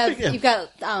then Yeah. you've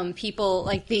got people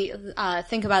like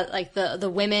think about like the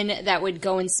women that would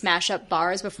go and smash up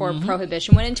bars before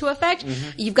Prohibition went into effect.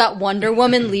 You've got Wonder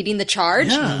Woman leading the charge.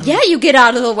 Yeah. You get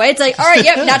out of the way. It's like, all right,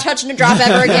 yep, not touching a drop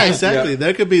ever Yeah, again. exactly.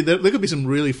 There could be some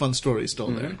really fun stories still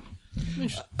there.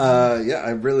 Yeah,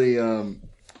 I really,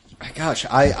 gosh,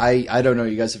 I don't know.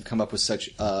 You guys have come up with such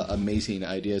amazing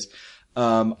ideas.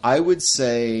 I would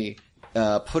say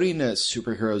putting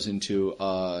superheroes into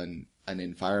an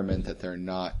environment that they're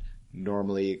not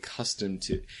normally accustomed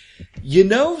to.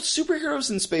 Superheroes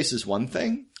in space is one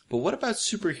thing, but what about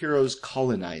superheroes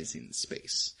colonizing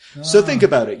space? So think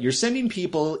about it. You're sending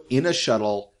people in a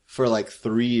shuttle for like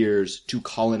 3 years to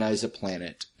colonize a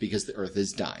planet because the Earth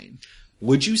is dying.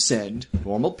 Would you send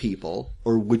normal people,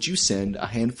 or would you send a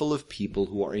handful of people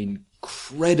who are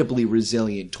incredibly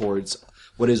resilient towards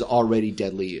what is already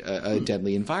a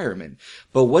deadly environment?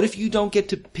 But what if you don't get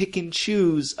to pick and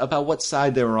choose about what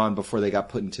side they were on before they got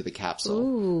put into the capsule?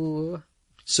 Ooh.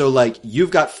 So like,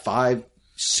 you've got 5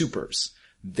 supers.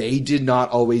 They did not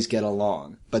always get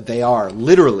along, but they are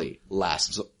literally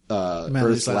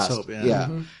Earth's last hope, yeah. Yeah.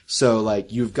 So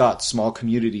like, you've got small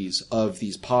communities of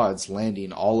these pods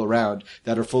landing all around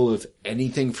that are full of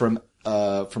anything from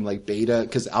like beta,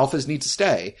 cause alphas need to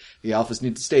stay. The alphas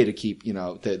need to stay to keep,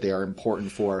 they are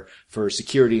important for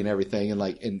security and everything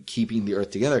and keeping the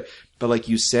Earth together. But like,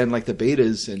 you send like the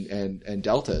betas and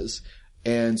deltas.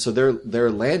 And so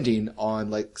they're landing on,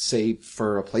 like, say,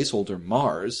 for a placeholder,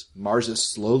 Mars. Mars is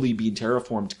slowly being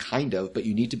terraformed, kind of, but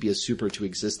you need to be a super to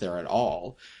exist there at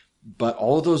all. But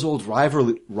all of those old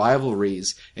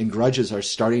rivalries and grudges are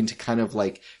starting to kind of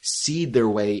like seed their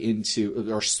way into,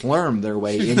 or slurm their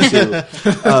way into,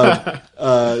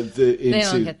 They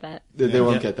don't get that. They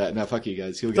won't get that. Now, fuck you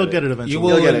guys. They'll get it eventually. You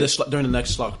will get in it. during the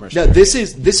next slot commercial. No, this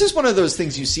is one of those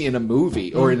things you see in a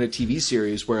movie or in a TV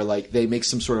series where like they make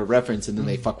some sort of reference and then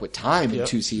they fuck with time in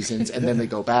 2 seasons and then they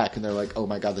go back and they're like, oh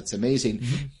my god, that's amazing.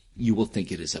 You will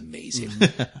think it is amazing.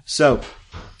 So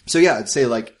yeah,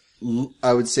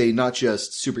 I would say not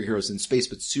just superheroes in space,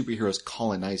 but superheroes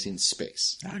colonizing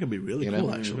space. That could be really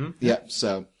cool, actually. Yeah.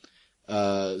 So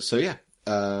yeah,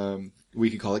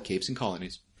 we could call it Capes and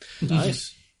Colonies.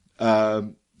 Nice.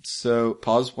 So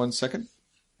pause 1 second.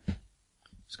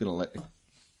 Just gonna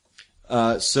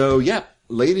let. So yeah,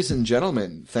 ladies and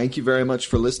gentlemen, thank you very much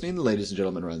for listening. Ladies and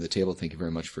gentlemen around the table, thank you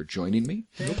very much for joining me.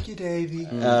 Thank you, Davey.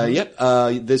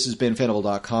 This has been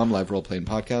Fanable.com, live role-playing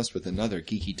podcast with another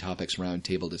Geeky Topics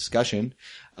Roundtable discussion.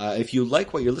 If you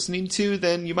like what you're listening to,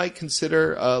 then you might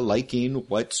consider liking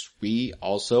what we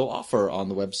also offer on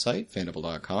the website,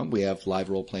 Fanable.com. We have live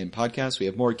role-playing podcasts. We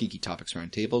have more Geeky Topics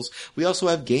Roundtables. We also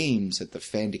have games at the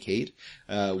Fandicate,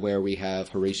 where we have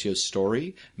Horatio's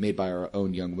Story, made by our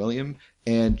own Young William,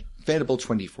 and Fanable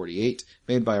 2048,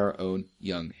 made by our own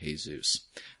Young Jesus.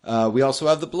 We also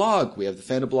have the blog. We have the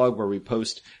Fanable blog where we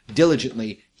post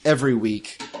diligently every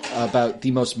week about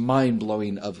the most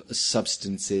mind-blowing of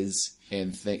substances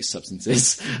and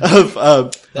substances of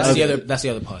That's the other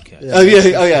podcast. Oh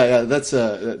yeah. That's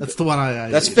That's the one I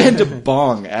that's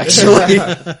Fandabong, actually.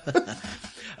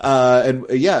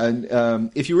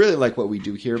 If you really like what we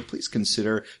do here, please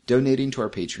consider donating to our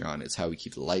Patreon. It's how we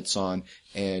keep the lights on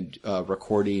and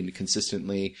recording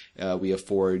consistently. We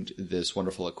afford this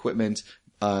wonderful equipment.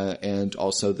 And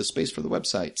also the space for the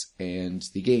website and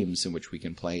the games in which we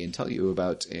can play and tell you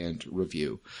about and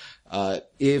review.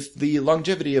 If the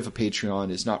longevity of a Patreon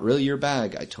is not really your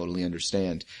bag, I totally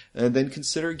understand. And then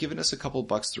consider giving us a couple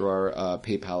bucks through our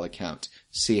PayPal account.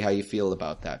 See how you feel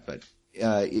about that. But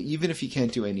even if you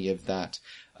can't do any of that,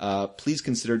 please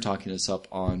consider talking us up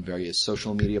on various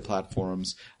social media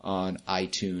platforms, on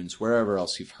iTunes, wherever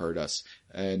else you've heard us.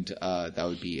 And that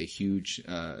would be a huge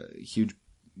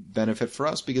benefit for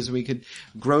us because we could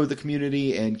grow the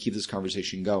community and keep this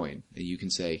conversation going. And you can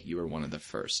say you were one of the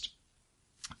first.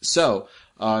 So,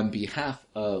 on behalf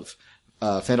of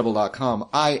Fandible.com,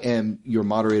 I am your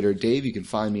moderator, Dave. You can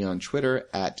find me on Twitter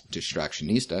at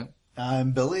Distractionista.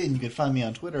 I'm Billy, and you can find me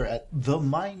on Twitter at The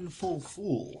Mindful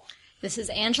Fool. This is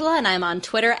Angela, and I'm on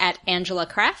Twitter at Angela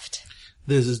Craft.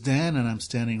 This is Dan, and I'm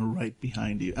standing right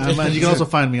behind you. And you can also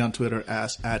find me on Twitter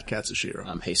as @Katsushiro.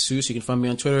 I'm Jesus. You can find me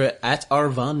on Twitter at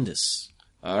Arvandis.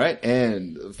 All right.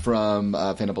 And from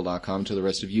Fandible.com to the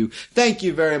rest of you, thank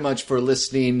you very much for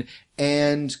listening,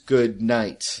 and good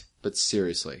night. But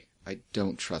seriously, I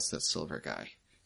don't trust that silver guy.